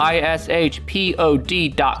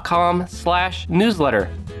 10ishpod.com/newsletter.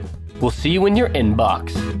 We'll see you in your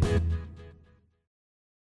inbox.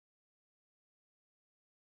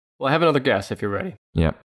 Well, I have another guess if you're ready.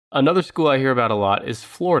 Yep. Another school I hear about a lot is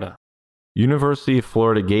Florida. University of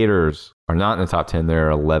Florida Gators are not in the top 10. They're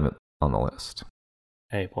 11th on the list.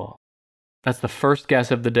 Hey, well, that's the first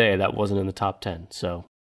guess of the day that wasn't in the top 10. So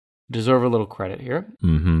deserve a little credit here.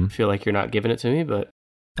 Mm-hmm. I feel like you're not giving it to me, but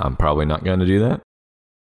I'm probably not going to do that.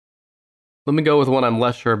 Let me go with one I'm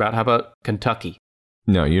less sure about. How about Kentucky?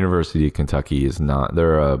 No, University of Kentucky is not.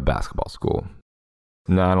 They're a basketball school.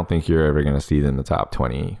 No, I don't think you're ever going to see them in the top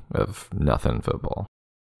 20 of nothing football.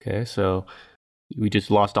 Okay, so we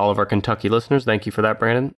just lost all of our Kentucky listeners. Thank you for that,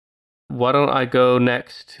 Brandon. Why don't I go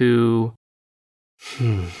next to...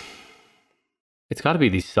 It's got to be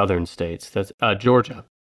these southern states. That's Georgia.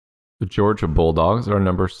 The Georgia Bulldogs are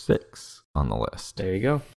number 6 on the list. There you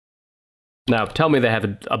go. Now, tell me they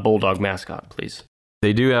have a Bulldog mascot, please.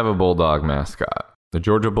 They do have a Bulldog mascot. The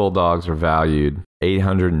Georgia Bulldogs are valued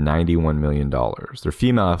 $891 million. Their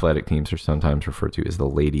female athletic teams are sometimes referred to as the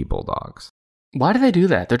Lady Bulldogs. Why do they do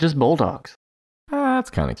that? They're just bulldogs. That's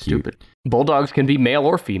kind of cute. Stupid. Bulldogs can be male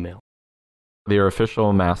or female. Their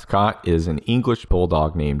official mascot is an English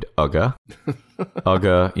bulldog named Uga.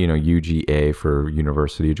 Uga, UGA for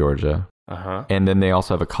University of Georgia. Uh-huh. And then they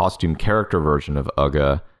also have a costume character version of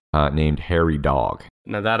Uga named Harry Dog.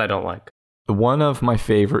 Now that I don't like. One of my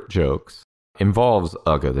favorite jokes involves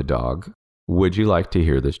Uga the dog. Would you like to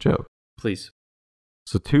hear this joke? Please.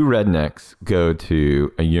 So 2 rednecks go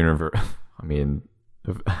to a university.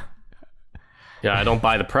 Yeah, I don't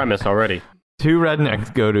buy the premise already. 2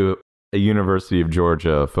 rednecks go to a University of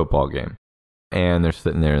Georgia football game. And they're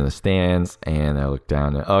sitting there in the stands, and I look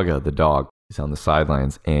down at Uga, the dog. He's on the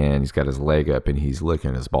sidelines, and he's got his leg up, and he's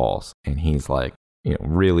licking his balls. And he's like,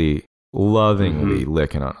 really lovingly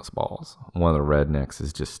licking on his balls. One of the rednecks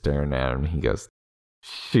is just staring at him. He goes,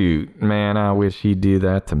 "Shoot, man, I wish he'd do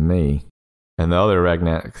that to me." And the other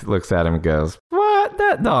redneck looks at him and goes, "What?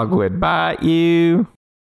 That dog would bite you."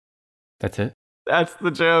 That's it? That's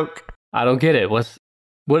the joke. I don't get it. What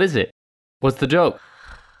is it? What's the joke?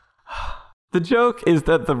 The joke is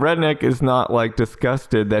that the redneck is not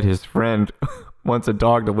disgusted that his friend wants a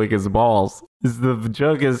dog to lick his balls. The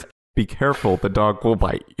joke is, be careful, the dog will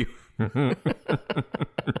bite you.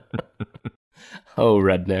 Oh,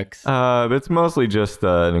 rednecks. It's mostly just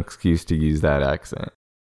an excuse to use that accent.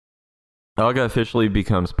 Uga officially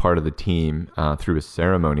becomes part of the team through a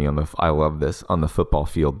ceremony on the football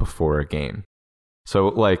field before a game. So,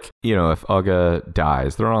 like, you know, if Uga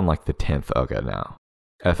dies, they're on like the 10th Uga now.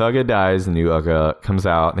 If Uga dies, the new Uga comes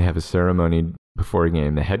out and they have a ceremony before a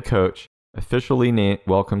game. The head coach officially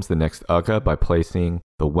welcomes the next Uga by placing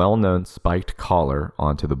the well-known spiked collar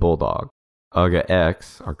onto the bulldog. Uga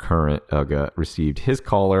X, our current Uga, received his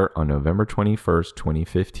collar on November 21st,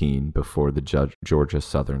 2015, before the Georgia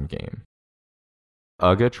Southern game.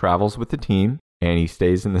 Uga travels with the team, and he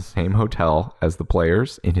stays in the same hotel as the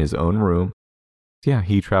players in his own room. Yeah,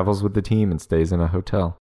 he travels with the team and stays in a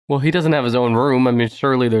hotel. Well, he doesn't have his own room. I mean,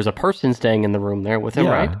 surely there's a person staying in the room there with him,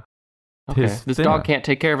 right? Okay. This dog can't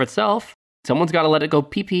take care of itself. Someone's got to let it go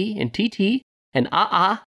pee-pee and TT and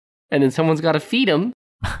and then someone's got to feed him.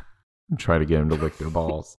 Try to get him to lick their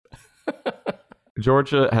balls.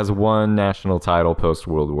 Georgia has one national title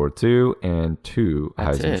post-World War II and 2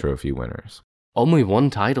 Heisman Trophy winners. Only one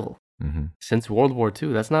title since World War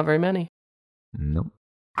II. That's not very many. Nope.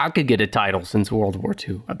 I could get a title since World War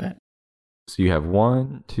II, I bet. So you have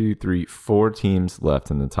 4 teams left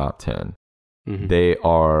in the top 10. Mm-hmm. They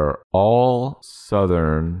are all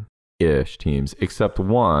Southern-ish teams, except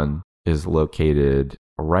one is located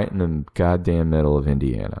right in the goddamn middle of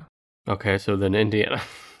Indiana. Okay, so then Indiana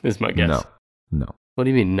is my guess. No. What do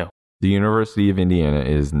you mean, no? The University of Indiana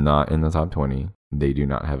is not in the top 20. They do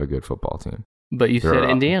not have a good football team. But you said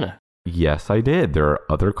Indiana. Yes, I did. There are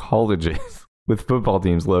other colleges with football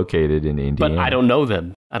teams located in Indiana. But I don't know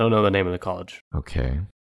them. I don't know the name of the college. Okay.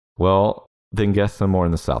 Well, then guess some more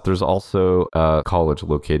in the South. There's also a college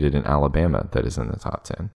located in Alabama that is in the top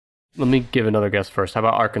 10. Let me give another guess first. How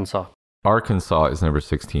about Arkansas? Arkansas is number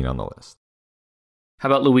 16 on the list. How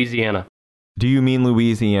about Louisiana? Do you mean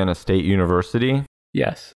Louisiana State University?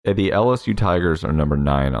 Yes. The LSU Tigers are number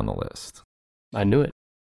 9 on the list. I knew it.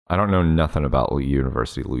 I don't know nothing about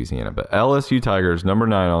University of Louisiana, but LSU Tigers, number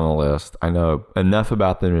 9 on the list. I know enough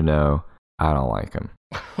about them to know I don't like them.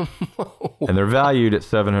 And they're valued at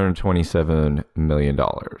 $727 million.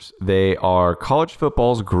 They are college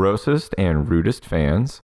football's grossest and rudest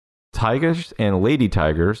fans. Tigers and Lady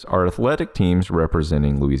Tigers are athletic teams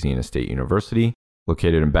representing Louisiana State University,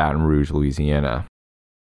 located in Baton Rouge, Louisiana.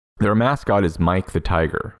 Their mascot is Mike the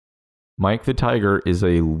Tiger. Mike the Tiger is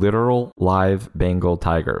a literal live Bengal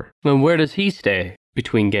tiger. And where does he stay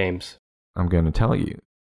between games? I'm going to tell you.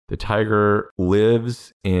 The tiger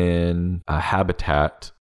lives in a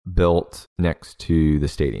habitat built next to the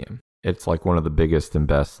stadium. It's like one of the biggest and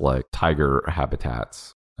best like tiger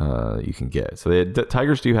habitats you can get. So the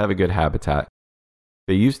tigers do have a good habitat.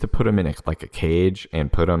 They used to put them in a cage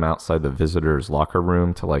and put them outside the visitors' locker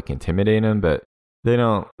room to like intimidate them, but they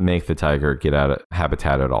don't make the tiger get out of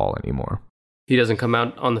habitat at all anymore. He doesn't come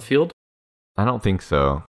out on the field? I don't think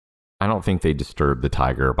so. I don't think they disturb the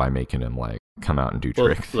tiger by making him like come out and do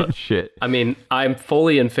tricks and shit. I mean, I'm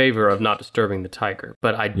fully in favor of not disturbing the tiger,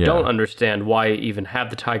 but I don't understand why even have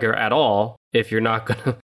the tiger at all if you're not going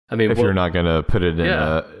to... you're not going to put it in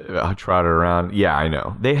a trot it around. Yeah, I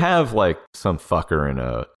know. They have like some fucker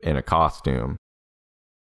in a costume.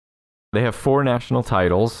 They have 4 national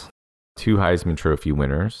titles, 2 Heisman Trophy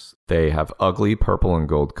winners. They have ugly purple and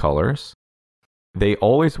gold colors. They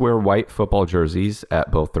always wear white football jerseys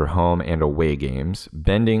at both their home and away games,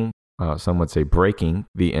 bending, some would say breaking,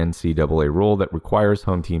 the NCAA rule that requires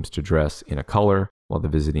home teams to dress in a color while the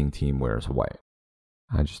visiting team wears white.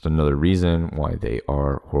 Just another reason why they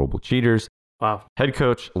are horrible cheaters. Wow. Head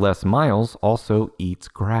coach Les Miles also eats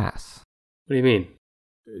grass. What do you mean?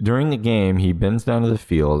 During the game, he bends down to the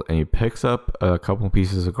field and he picks up a couple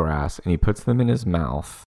pieces of grass and he puts them in his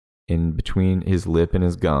mouth, in between his lip and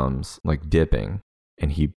his gums, like dipping,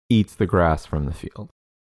 and he eats the grass from the field.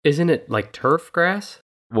 Isn't it like turf grass?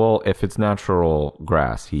 Well, if it's natural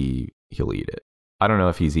grass, he'll eat it. I don't know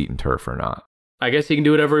if he's eating turf or not. I guess he can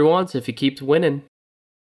do whatever he wants if he keeps winning.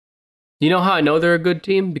 You know how I know they're a good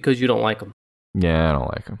team? Because you don't like them. Yeah, I don't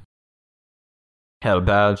like them. Had a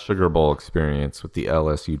bad Sugar Bowl experience with the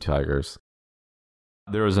LSU Tigers.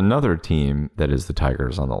 There is another team that is the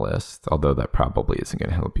Tigers on the list, although that probably isn't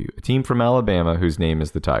going to help you. A team from Alabama whose name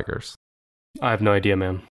is the Tigers. I have no idea,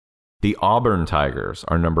 man. The Auburn Tigers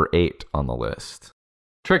are number 8 on the list.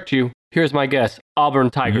 Tricked you. Here's my guess. Auburn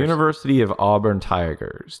Tigers. University of Auburn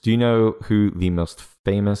Tigers. Do you know who the most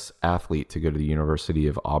famous athlete to go to the University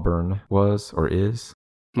of Auburn was or is?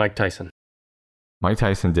 Mike Tyson. Mike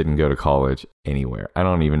Tyson didn't go to college anywhere. I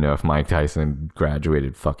don't even know if Mike Tyson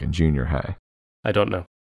graduated fucking junior high. I don't know.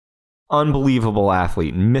 Unbelievable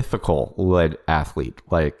athlete, mythical led athlete.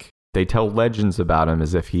 Like, They tell legends about him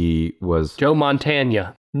as if he was... Joe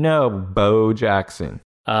Montana. No, Bo Jackson.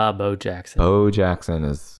 Bo Jackson. Bo Jackson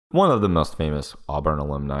is one of the most famous Auburn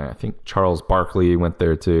alumni. I think Charles Barkley went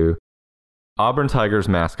there too. Auburn Tigers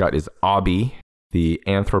mascot is Obby, the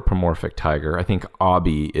anthropomorphic tiger. I think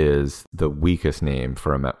Obby is the weakest name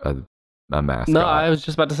for a mascot. No, I was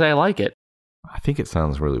just about to say I like it. I think it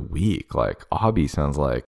sounds really weak. Like Obby sounds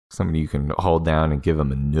like somebody you can hold down and give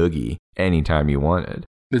him a noogie anytime you wanted.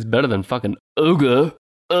 It's better than fucking Ooga.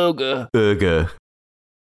 Ooga. Ooga.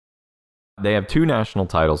 They have 2 national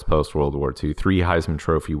titles post-World War II, 3 Heisman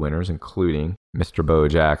Trophy winners, including Mr. Bo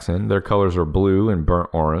Jackson. Their colors are blue and burnt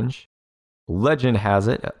orange. Legend has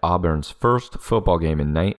it at Auburn's first football game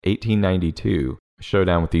in 1892, a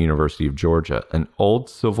showdown with the University of Georgia, an old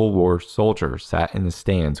Civil War soldier sat in the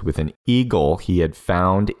stands with an eagle he had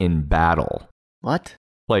found in battle. What?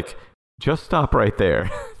 Like, just stop right there.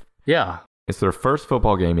 Yeah. It's their first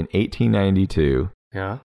football game in 1892.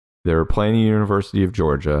 Yeah. They were playing the University of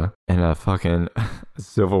Georgia, and a fucking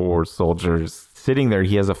Civil War soldier is sitting there.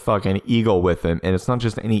 He has a fucking eagle with him, and it's not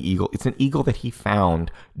just any eagle. It's an eagle that he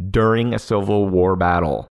found during a Civil War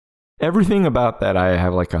battle. Everything about that, I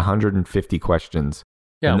have like 150 questions.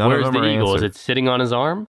 Yeah, where's the eagle? Is it sitting on his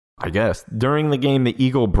arm? I guess. During the game, the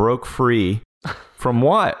eagle broke free. From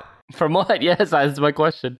what? From what? Yes, that's my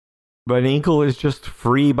question. But an eagle is just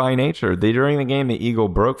free by nature. During the game, the eagle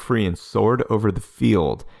broke free and soared over the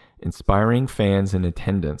field, inspiring fans in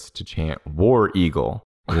attendance to chant "War Eagle."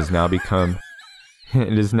 It has now become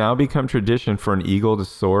tradition for an eagle to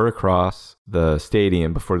soar across the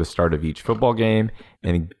stadium before the start of each football game,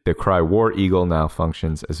 and the cry "War Eagle" now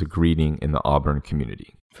functions as a greeting in the Auburn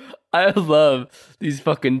community. I love these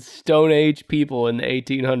fucking Stone Age people in the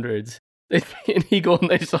 1800s. They see an eagle and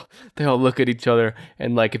they all look at each other,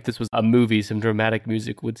 and like if this was a movie, some dramatic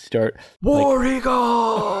music would start. War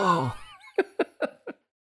Eagle!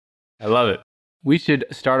 I love it. We should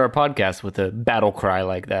start our podcast with a battle cry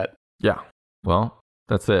like that. Yeah. Well,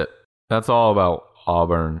 that's it. That's all about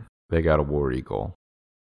Auburn. They got a War Eagle.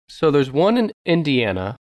 So there's one in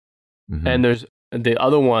Indiana, and there's the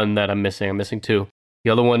other one that I'm missing. I'm missing 2. The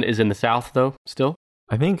other one is in the South, though, still?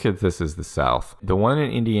 I think this is the South. The one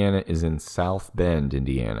in Indiana is in South Bend,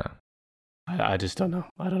 Indiana. I just don't know.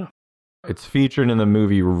 I don't know. It's featured in the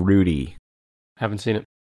movie Rudy. Haven't seen it.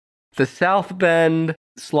 The South Bend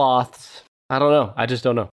Sloths. I don't know. I just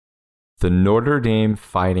don't know. The Notre Dame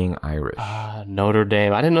Fighting Irish. Notre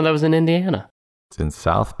Dame. I didn't know that was in Indiana. It's in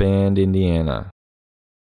South Bend, Indiana.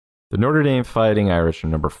 The Notre Dame Fighting Irish are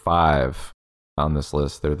number 5 on this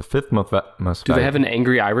list. They're the 5th most. Do they have an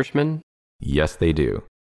angry Irishman? Yes, they do.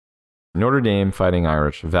 Notre Dame Fighting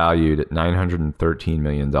Irish, valued at $913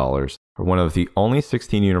 million, are one of the only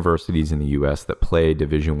 16 universities in the U.S. that play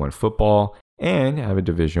Division I football and have a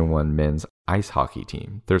Division I men's ice hockey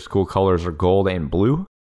team. Their school colors are gold and blue.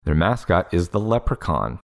 Their mascot is the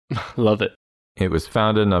leprechaun. Love it. It was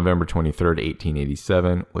founded November 23rd,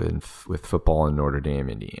 1887, with football in Notre Dame,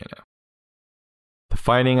 Indiana. The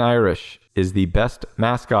Fighting Irish is the best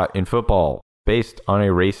mascot in football, based on a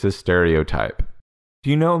racist stereotype. Do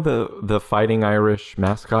you know the Fighting Irish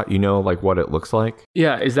mascot? You know, like what it looks like?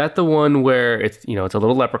 Yeah, is that the one where it's a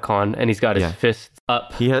little leprechaun and he's got his fists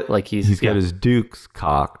up? He's got his dukes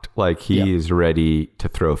cocked, like he is ready to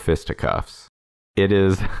throw fisticuffs. It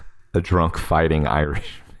is a drunk fighting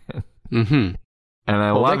Irishman. Mm-hmm. And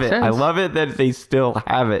I love it. Sense. I love it that they still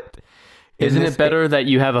have it. Isn't it better that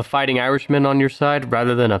you have a fighting Irishman on your side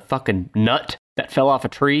rather than a fucking nut that fell off a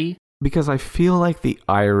tree? Because I feel like the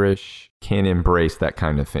Irish can embrace that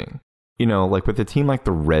kind of thing. You know, like with a team like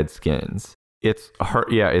the Redskins, it's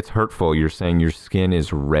hurtful. You're saying your skin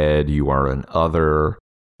is red, you are an other.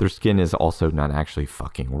 Their skin is also not actually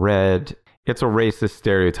fucking red. It's a racist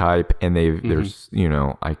stereotype, and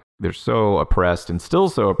they're so oppressed and still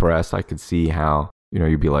so oppressed. I could see how,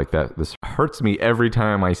 you'd be like that. This hurts me every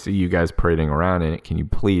time I see you guys parading around in it. Can you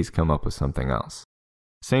please come up with something else?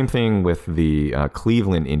 Same thing with the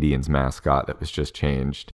Cleveland Indians mascot that was just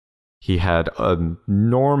changed. He had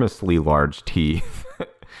enormously large teeth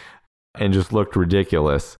and just looked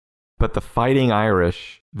ridiculous. But the Fighting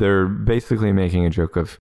Irish, they're basically making a joke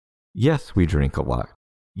of, yes, we drink a lot.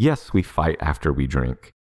 Yes, we fight after we drink.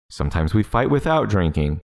 Sometimes we fight without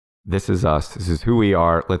drinking. This is us. This is who we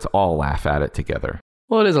are. Let's all laugh at it together.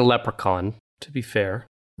 Well, it is a leprechaun, to be fair.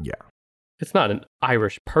 Yeah. It's not an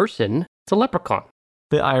Irish person. It's a leprechaun.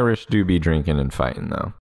 The Irish do be drinking and fighting,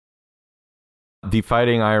 though. The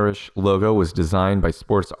Fighting Irish logo was designed by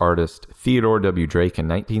sports artist Theodore W. Drake in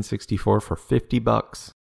 1964 for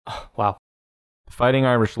 $50. Oh, wow. The Fighting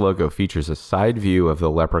Irish logo features a side view of the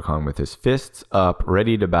leprechaun with his fists up,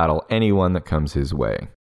 ready to battle anyone that comes his way.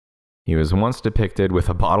 He was once depicted with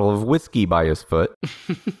a bottle of whiskey by his foot.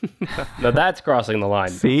 Now that's crossing the line.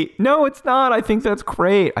 See? No, it's not. I think that's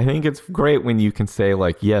great. I think it's great when you can say,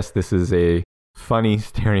 like, yes, this is a funny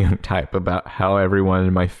stereotype about how everyone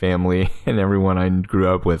in my family and everyone I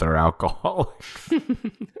grew up with are alcoholics.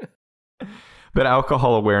 But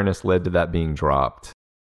alcohol awareness led to that being dropped.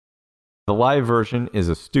 The live version is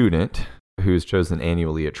a student who's chosen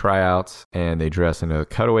annually at tryouts, and they dress in a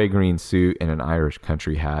cutaway green suit and an Irish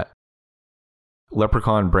country hat.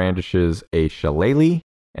 Leprechaun brandishes a shillelagh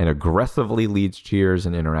and aggressively leads cheers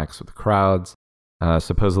and interacts with the crowds,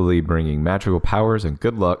 supposedly bringing magical powers and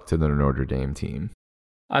good luck to the Notre Dame team.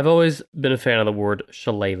 I've always been a fan of the word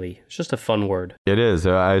shillelagh. It's just a fun word. It is.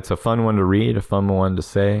 It's a fun one to read, a fun one to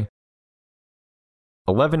say.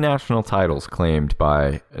 11 national titles claimed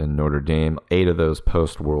by Notre Dame, 8 of those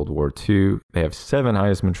post-World War II. They have 7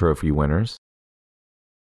 Heisman Trophy winners.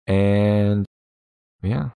 And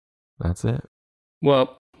yeah, that's it.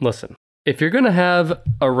 Well, listen, if you're going to have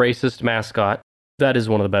a racist mascot, that is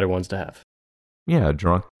one of the better ones to have. Yeah, a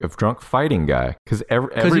drunk fighting guy. Because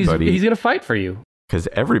everybody... he's going to fight for you. Because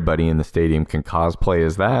everybody in the stadium can cosplay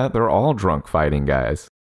as that. They're all drunk fighting guys.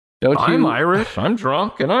 I'm Irish, I'm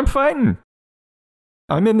drunk, and I'm fighting.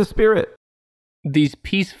 I'm in the spirit. These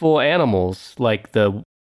peaceful animals, like the...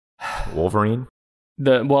 Wolverine?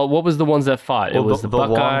 What was the ones that fought? Well, it was the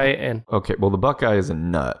Buckeye and... Okay, well, the Buckeye is a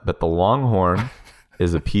nut, but the Longhorn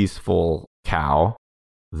is a peaceful cow.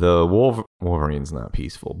 The Wolverine's not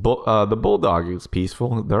peaceful. The Bulldog is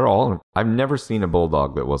peaceful. They're all... I've never seen a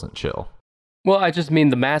Bulldog that wasn't chill. Well, I just mean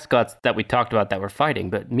the mascots that we talked about that were fighting.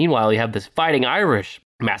 But meanwhile, you have this Fighting Irish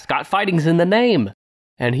mascot. Fighting's in the name.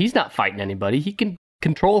 And he's not fighting anybody. He can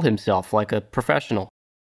control himself like a professional.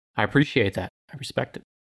 I appreciate that. I respect it.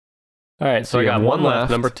 All right, so I got one left,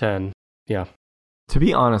 number 10. Yeah. To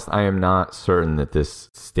be honest, I am not certain that this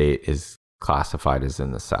state is classified as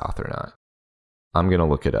in the South or not. I'm going to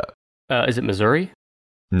look it up. Is it Missouri?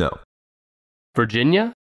 No.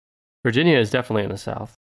 Virginia? Virginia is definitely in the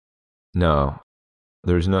South. No.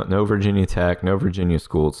 There's no Virginia Tech, no Virginia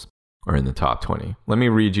schools are in the top 20. Let me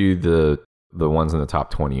read you the ones in the top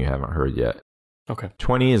 20 you haven't heard yet. Okay.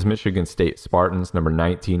 20 is Michigan State Spartans. Number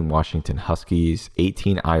 19, Washington Huskies.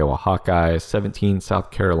 18, Iowa Hawkeyes. 17,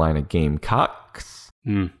 South Carolina Gamecocks.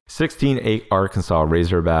 16, Arkansas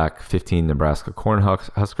Razorback. 15, Nebraska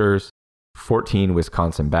Cornhuskers. 14,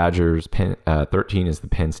 Wisconsin Badgers. 13 is the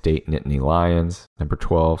Penn State Nittany Lions. Number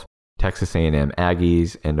 12, Texas A&M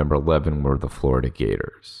Aggies. And number 11 were the Florida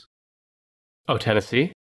Gators. Oh,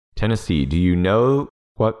 Tennessee? Tennessee. Do you know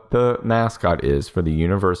what the mascot is for the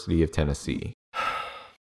University of Tennessee?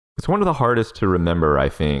 It's one of the hardest to remember, I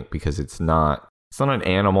think, because it's not an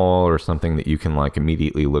animal or something that you can like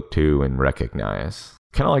immediately look to and recognize.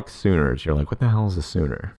 Kind of like Sooners. You're like, what the hell is a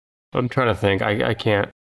Sooner? I'm trying to think. I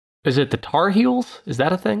can't. Is it the Tar Heels? Is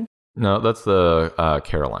that a thing? No, that's the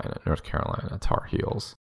North Carolina Tar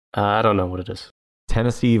Heels. I don't know what it is.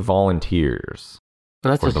 Tennessee Volunteers.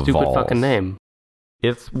 That's a stupid fucking name.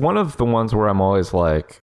 It's one of the ones where I'm always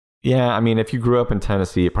like, yeah, I mean, if you grew up in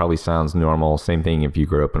Tennessee, it probably sounds normal. Same thing if you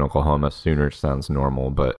grew up in Oklahoma, Sooners sounds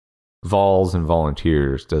normal, but Vols and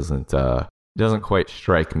Volunteers doesn't quite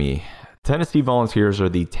strike me. Tennessee Volunteers are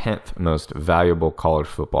the 10th most valuable college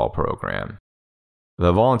football program.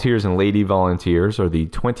 The Volunteers and Lady Volunteers are the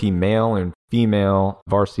 20 male and female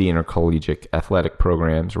varsity intercollegiate athletic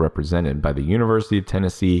programs represented by the University of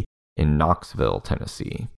Tennessee in Knoxville,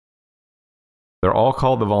 Tennessee. They're all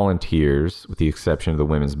called the Volunteers, with the exception of the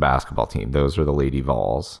women's basketball team. Those are the Lady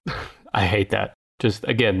Vols. I hate that. Just,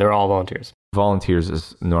 again, they're all Volunteers. Volunteers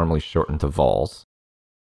is normally shortened to Vols.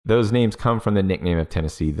 Those names come from the nickname of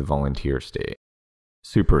Tennessee, the Volunteer State.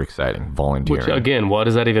 Super exciting, volunteering. Which, again, what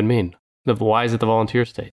does that even mean? Why is it the Volunteer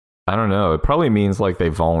State? I don't know. It probably means like they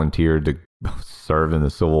volunteered to serve in the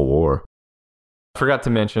Civil War. I forgot to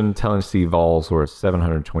mention, Tennessee Vols were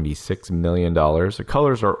 $726 million. The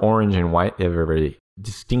colors are orange and white. They have a very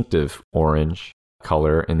distinctive orange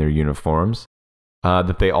color in their uniforms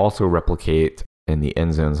that they also replicate in the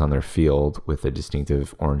end zones on their field with a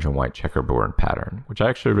distinctive orange and white checkerboard pattern, which I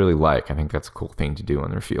actually really like. I think that's a cool thing to do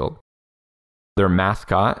on their field. Their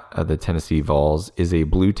mascot, the Tennessee Vols, is a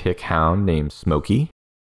blue tick hound named Smokey.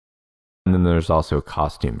 And then there's also a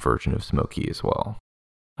costume version of Smokey as well.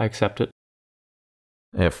 I accept it.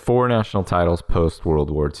 They have 4 national titles post-World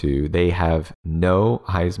War II. They have no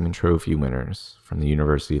Heisman Trophy winners from the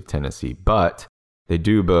University of Tennessee, but they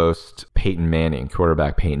do boast Peyton Manning,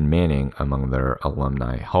 quarterback Peyton Manning, among their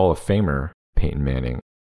alumni. Hall of Famer Peyton Manning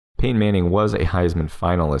Peyton Manning was a Heisman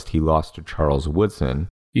finalist. He lost to Charles Woodson.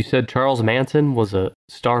 You said Charles Manson was a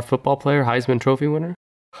star football player, Heisman Trophy winner?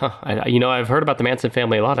 Huh. I've heard about the Manson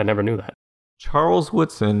family a lot. I never knew that. Charles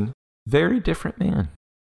Woodson, very different man.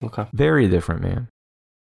 Okay. Very different man.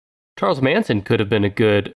 Charles Manson could have been a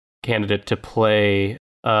good candidate to play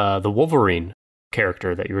the Wolverine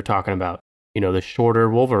character that you were talking about. You know, the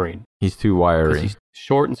shorter Wolverine. He's too wiry. He's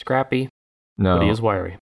short and scrappy, No, but he is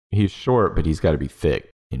wiry. he's short, but he's got to be thick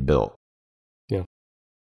and built. Yeah.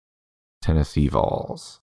 Tennessee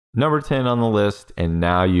Vols. Number 10 on the list, and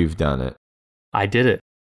now you've done it. I did it.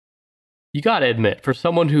 You got to admit, for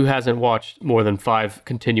someone who hasn't watched more than 5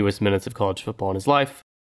 continuous minutes of college football in his life,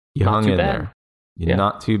 You not hung too in bad. there. Yeah.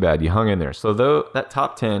 Not too bad. You hung in there. So though that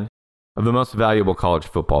top 10 of the most valuable college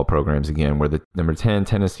football programs, again, were the number 10,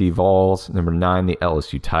 Tennessee Vols, number 9, the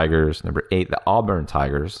LSU Tigers, number 8, the Auburn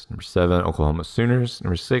Tigers, number 7, Oklahoma Sooners,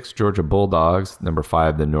 number 6, Georgia Bulldogs, number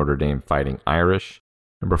 5, the Notre Dame Fighting Irish,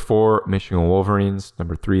 number 4, Michigan Wolverines,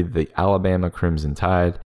 number 3, the Alabama Crimson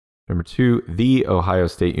Tide, number 2, the Ohio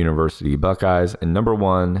State University Buckeyes, and number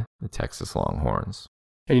 1, the Texas Longhorns.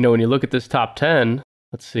 And you know, when you look at this top 10,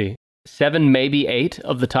 let's see, 7, maybe 8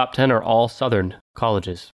 of the top 10 are all Southern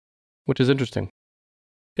colleges, which is interesting.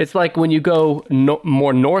 It's like when you go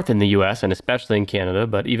more north in the U.S., and especially in Canada,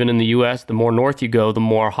 but even in the U.S., the more north you go, the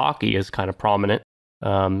more hockey is kind of prominent.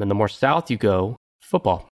 And the more south you go,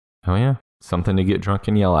 football. Oh, yeah. Something to get drunk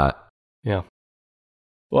and yell at. Yeah.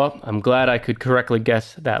 Well, I'm glad I could correctly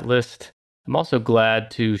guess that list. I'm also glad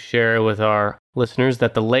to share with our listeners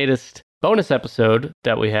that the latest bonus episode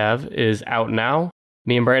that we have is out now.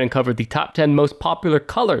 Me and Brandon covered the top 10 most popular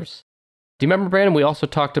colors. Do you remember, Brandon? We also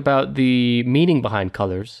talked about the meaning behind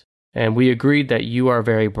colors, and we agreed that you are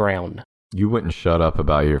very brown. You wouldn't shut up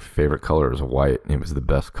about your favorite color is white. It was the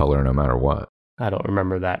best color no matter what. I don't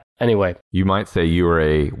remember that. Anyway. You might say you were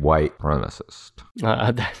a white supremacist.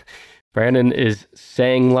 Brandon is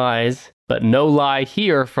saying lies, but no lie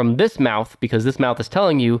here from this mouth, because this mouth is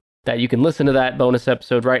telling you that you can listen to that bonus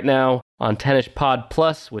episode right now on Tennis Pod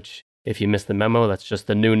Plus, which, if you missed the memo, that's just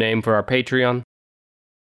the new name for our Patreon.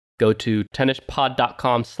 Go to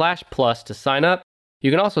tennispod.com/plus to sign up.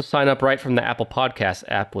 You can also sign up right from the Apple Podcasts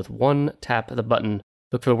app with one tap of the button.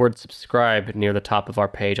 Look for the word subscribe near the top of our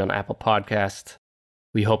page on Apple Podcasts.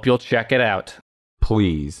 We hope you'll check it out.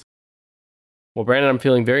 Please. Well, Brandon, I'm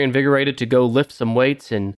feeling very invigorated to go lift some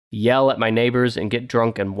weights and yell at my neighbors and get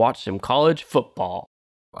drunk and watch some college football.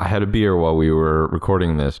 I had a beer while we were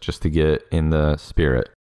recording this just to get in the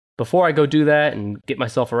spirit. Before I go do that and get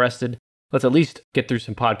myself arrested, let's at least get through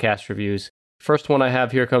some podcast reviews. First one I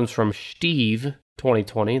have here comes from Steve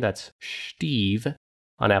 2020. That's Steve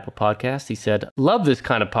on Apple Podcasts. He said, "Love this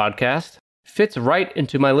kind of podcast. Fits right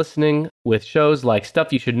into my listening with shows like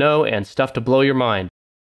Stuff You Should Know and Stuff to Blow Your Mind.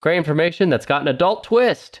 Great information that's got an adult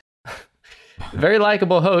twist." Very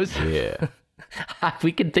likable host. Yeah.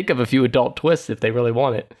 We can think of a few adult twists if they really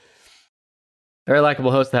want it. Very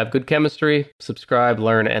likable hosts that have good chemistry. Subscribe,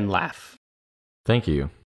 learn, and laugh. Thank you.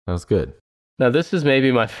 That was good. Now, this is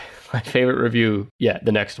maybe my favorite review yet,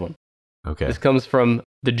 the next one. Okay. This comes from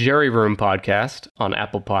the Jerry Room podcast on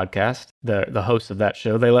Apple Podcast, the host of that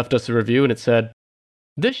show. They left us a review and it said,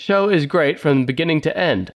 "This show is great from beginning to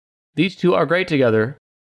end. These two are great together.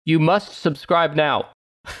 You must subscribe now."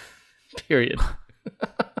 Period.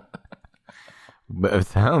 It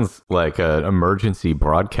sounds like an emergency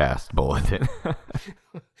broadcast bulletin.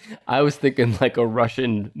 I was thinking like a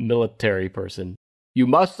Russian military person. You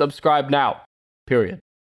must subscribe now. Period.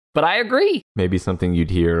 But I agree. Maybe something you'd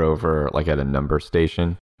hear over like at a number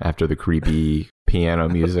station after the creepy piano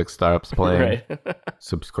music stops playing. Right.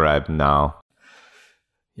 Subscribe now.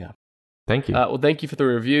 Yeah. Thank you. Well, thank you for the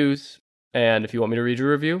reviews. And if you want me to read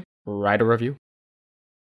your review, write a review.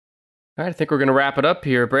 All right, I think we're going to wrap it up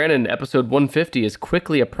here. Brandon, episode 150 is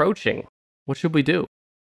quickly approaching. What should we do?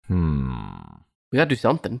 We got to do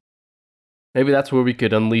something. Maybe that's where we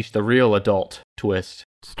could unleash the real adult twist.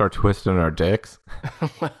 Start twisting our dicks.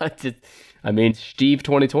 I mean, Steve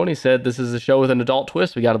 2020 said this is a show with an adult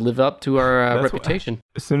twist. We got to live up to our reputation.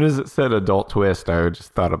 As soon as it said adult twist, I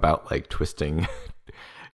just thought about like twisting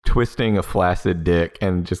a flaccid dick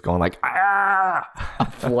and just going like, ah!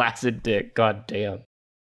 A flaccid dick. God damn.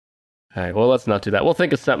 All right, well, let's not do that. We'll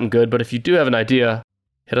think of something good, but if you do have an idea,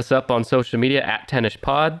 hit us up on social media at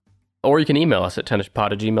TennishPod, or you can email us at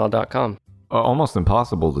TennishPod@gmail.com. Almost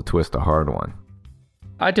impossible to twist a hard one.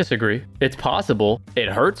 I disagree. It's possible. It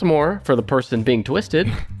hurts more for the person being twisted.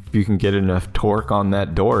 If you can get enough torque on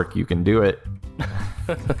that dork, you can do it.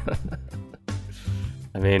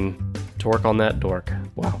 I mean, torque on that dork.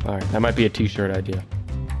 Wow. All right. That might be a t-shirt idea.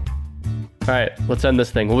 All right, let's end this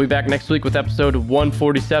thing. We'll be back next week with episode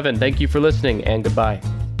 147. Thank you for listening, and goodbye.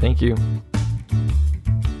 Thank you.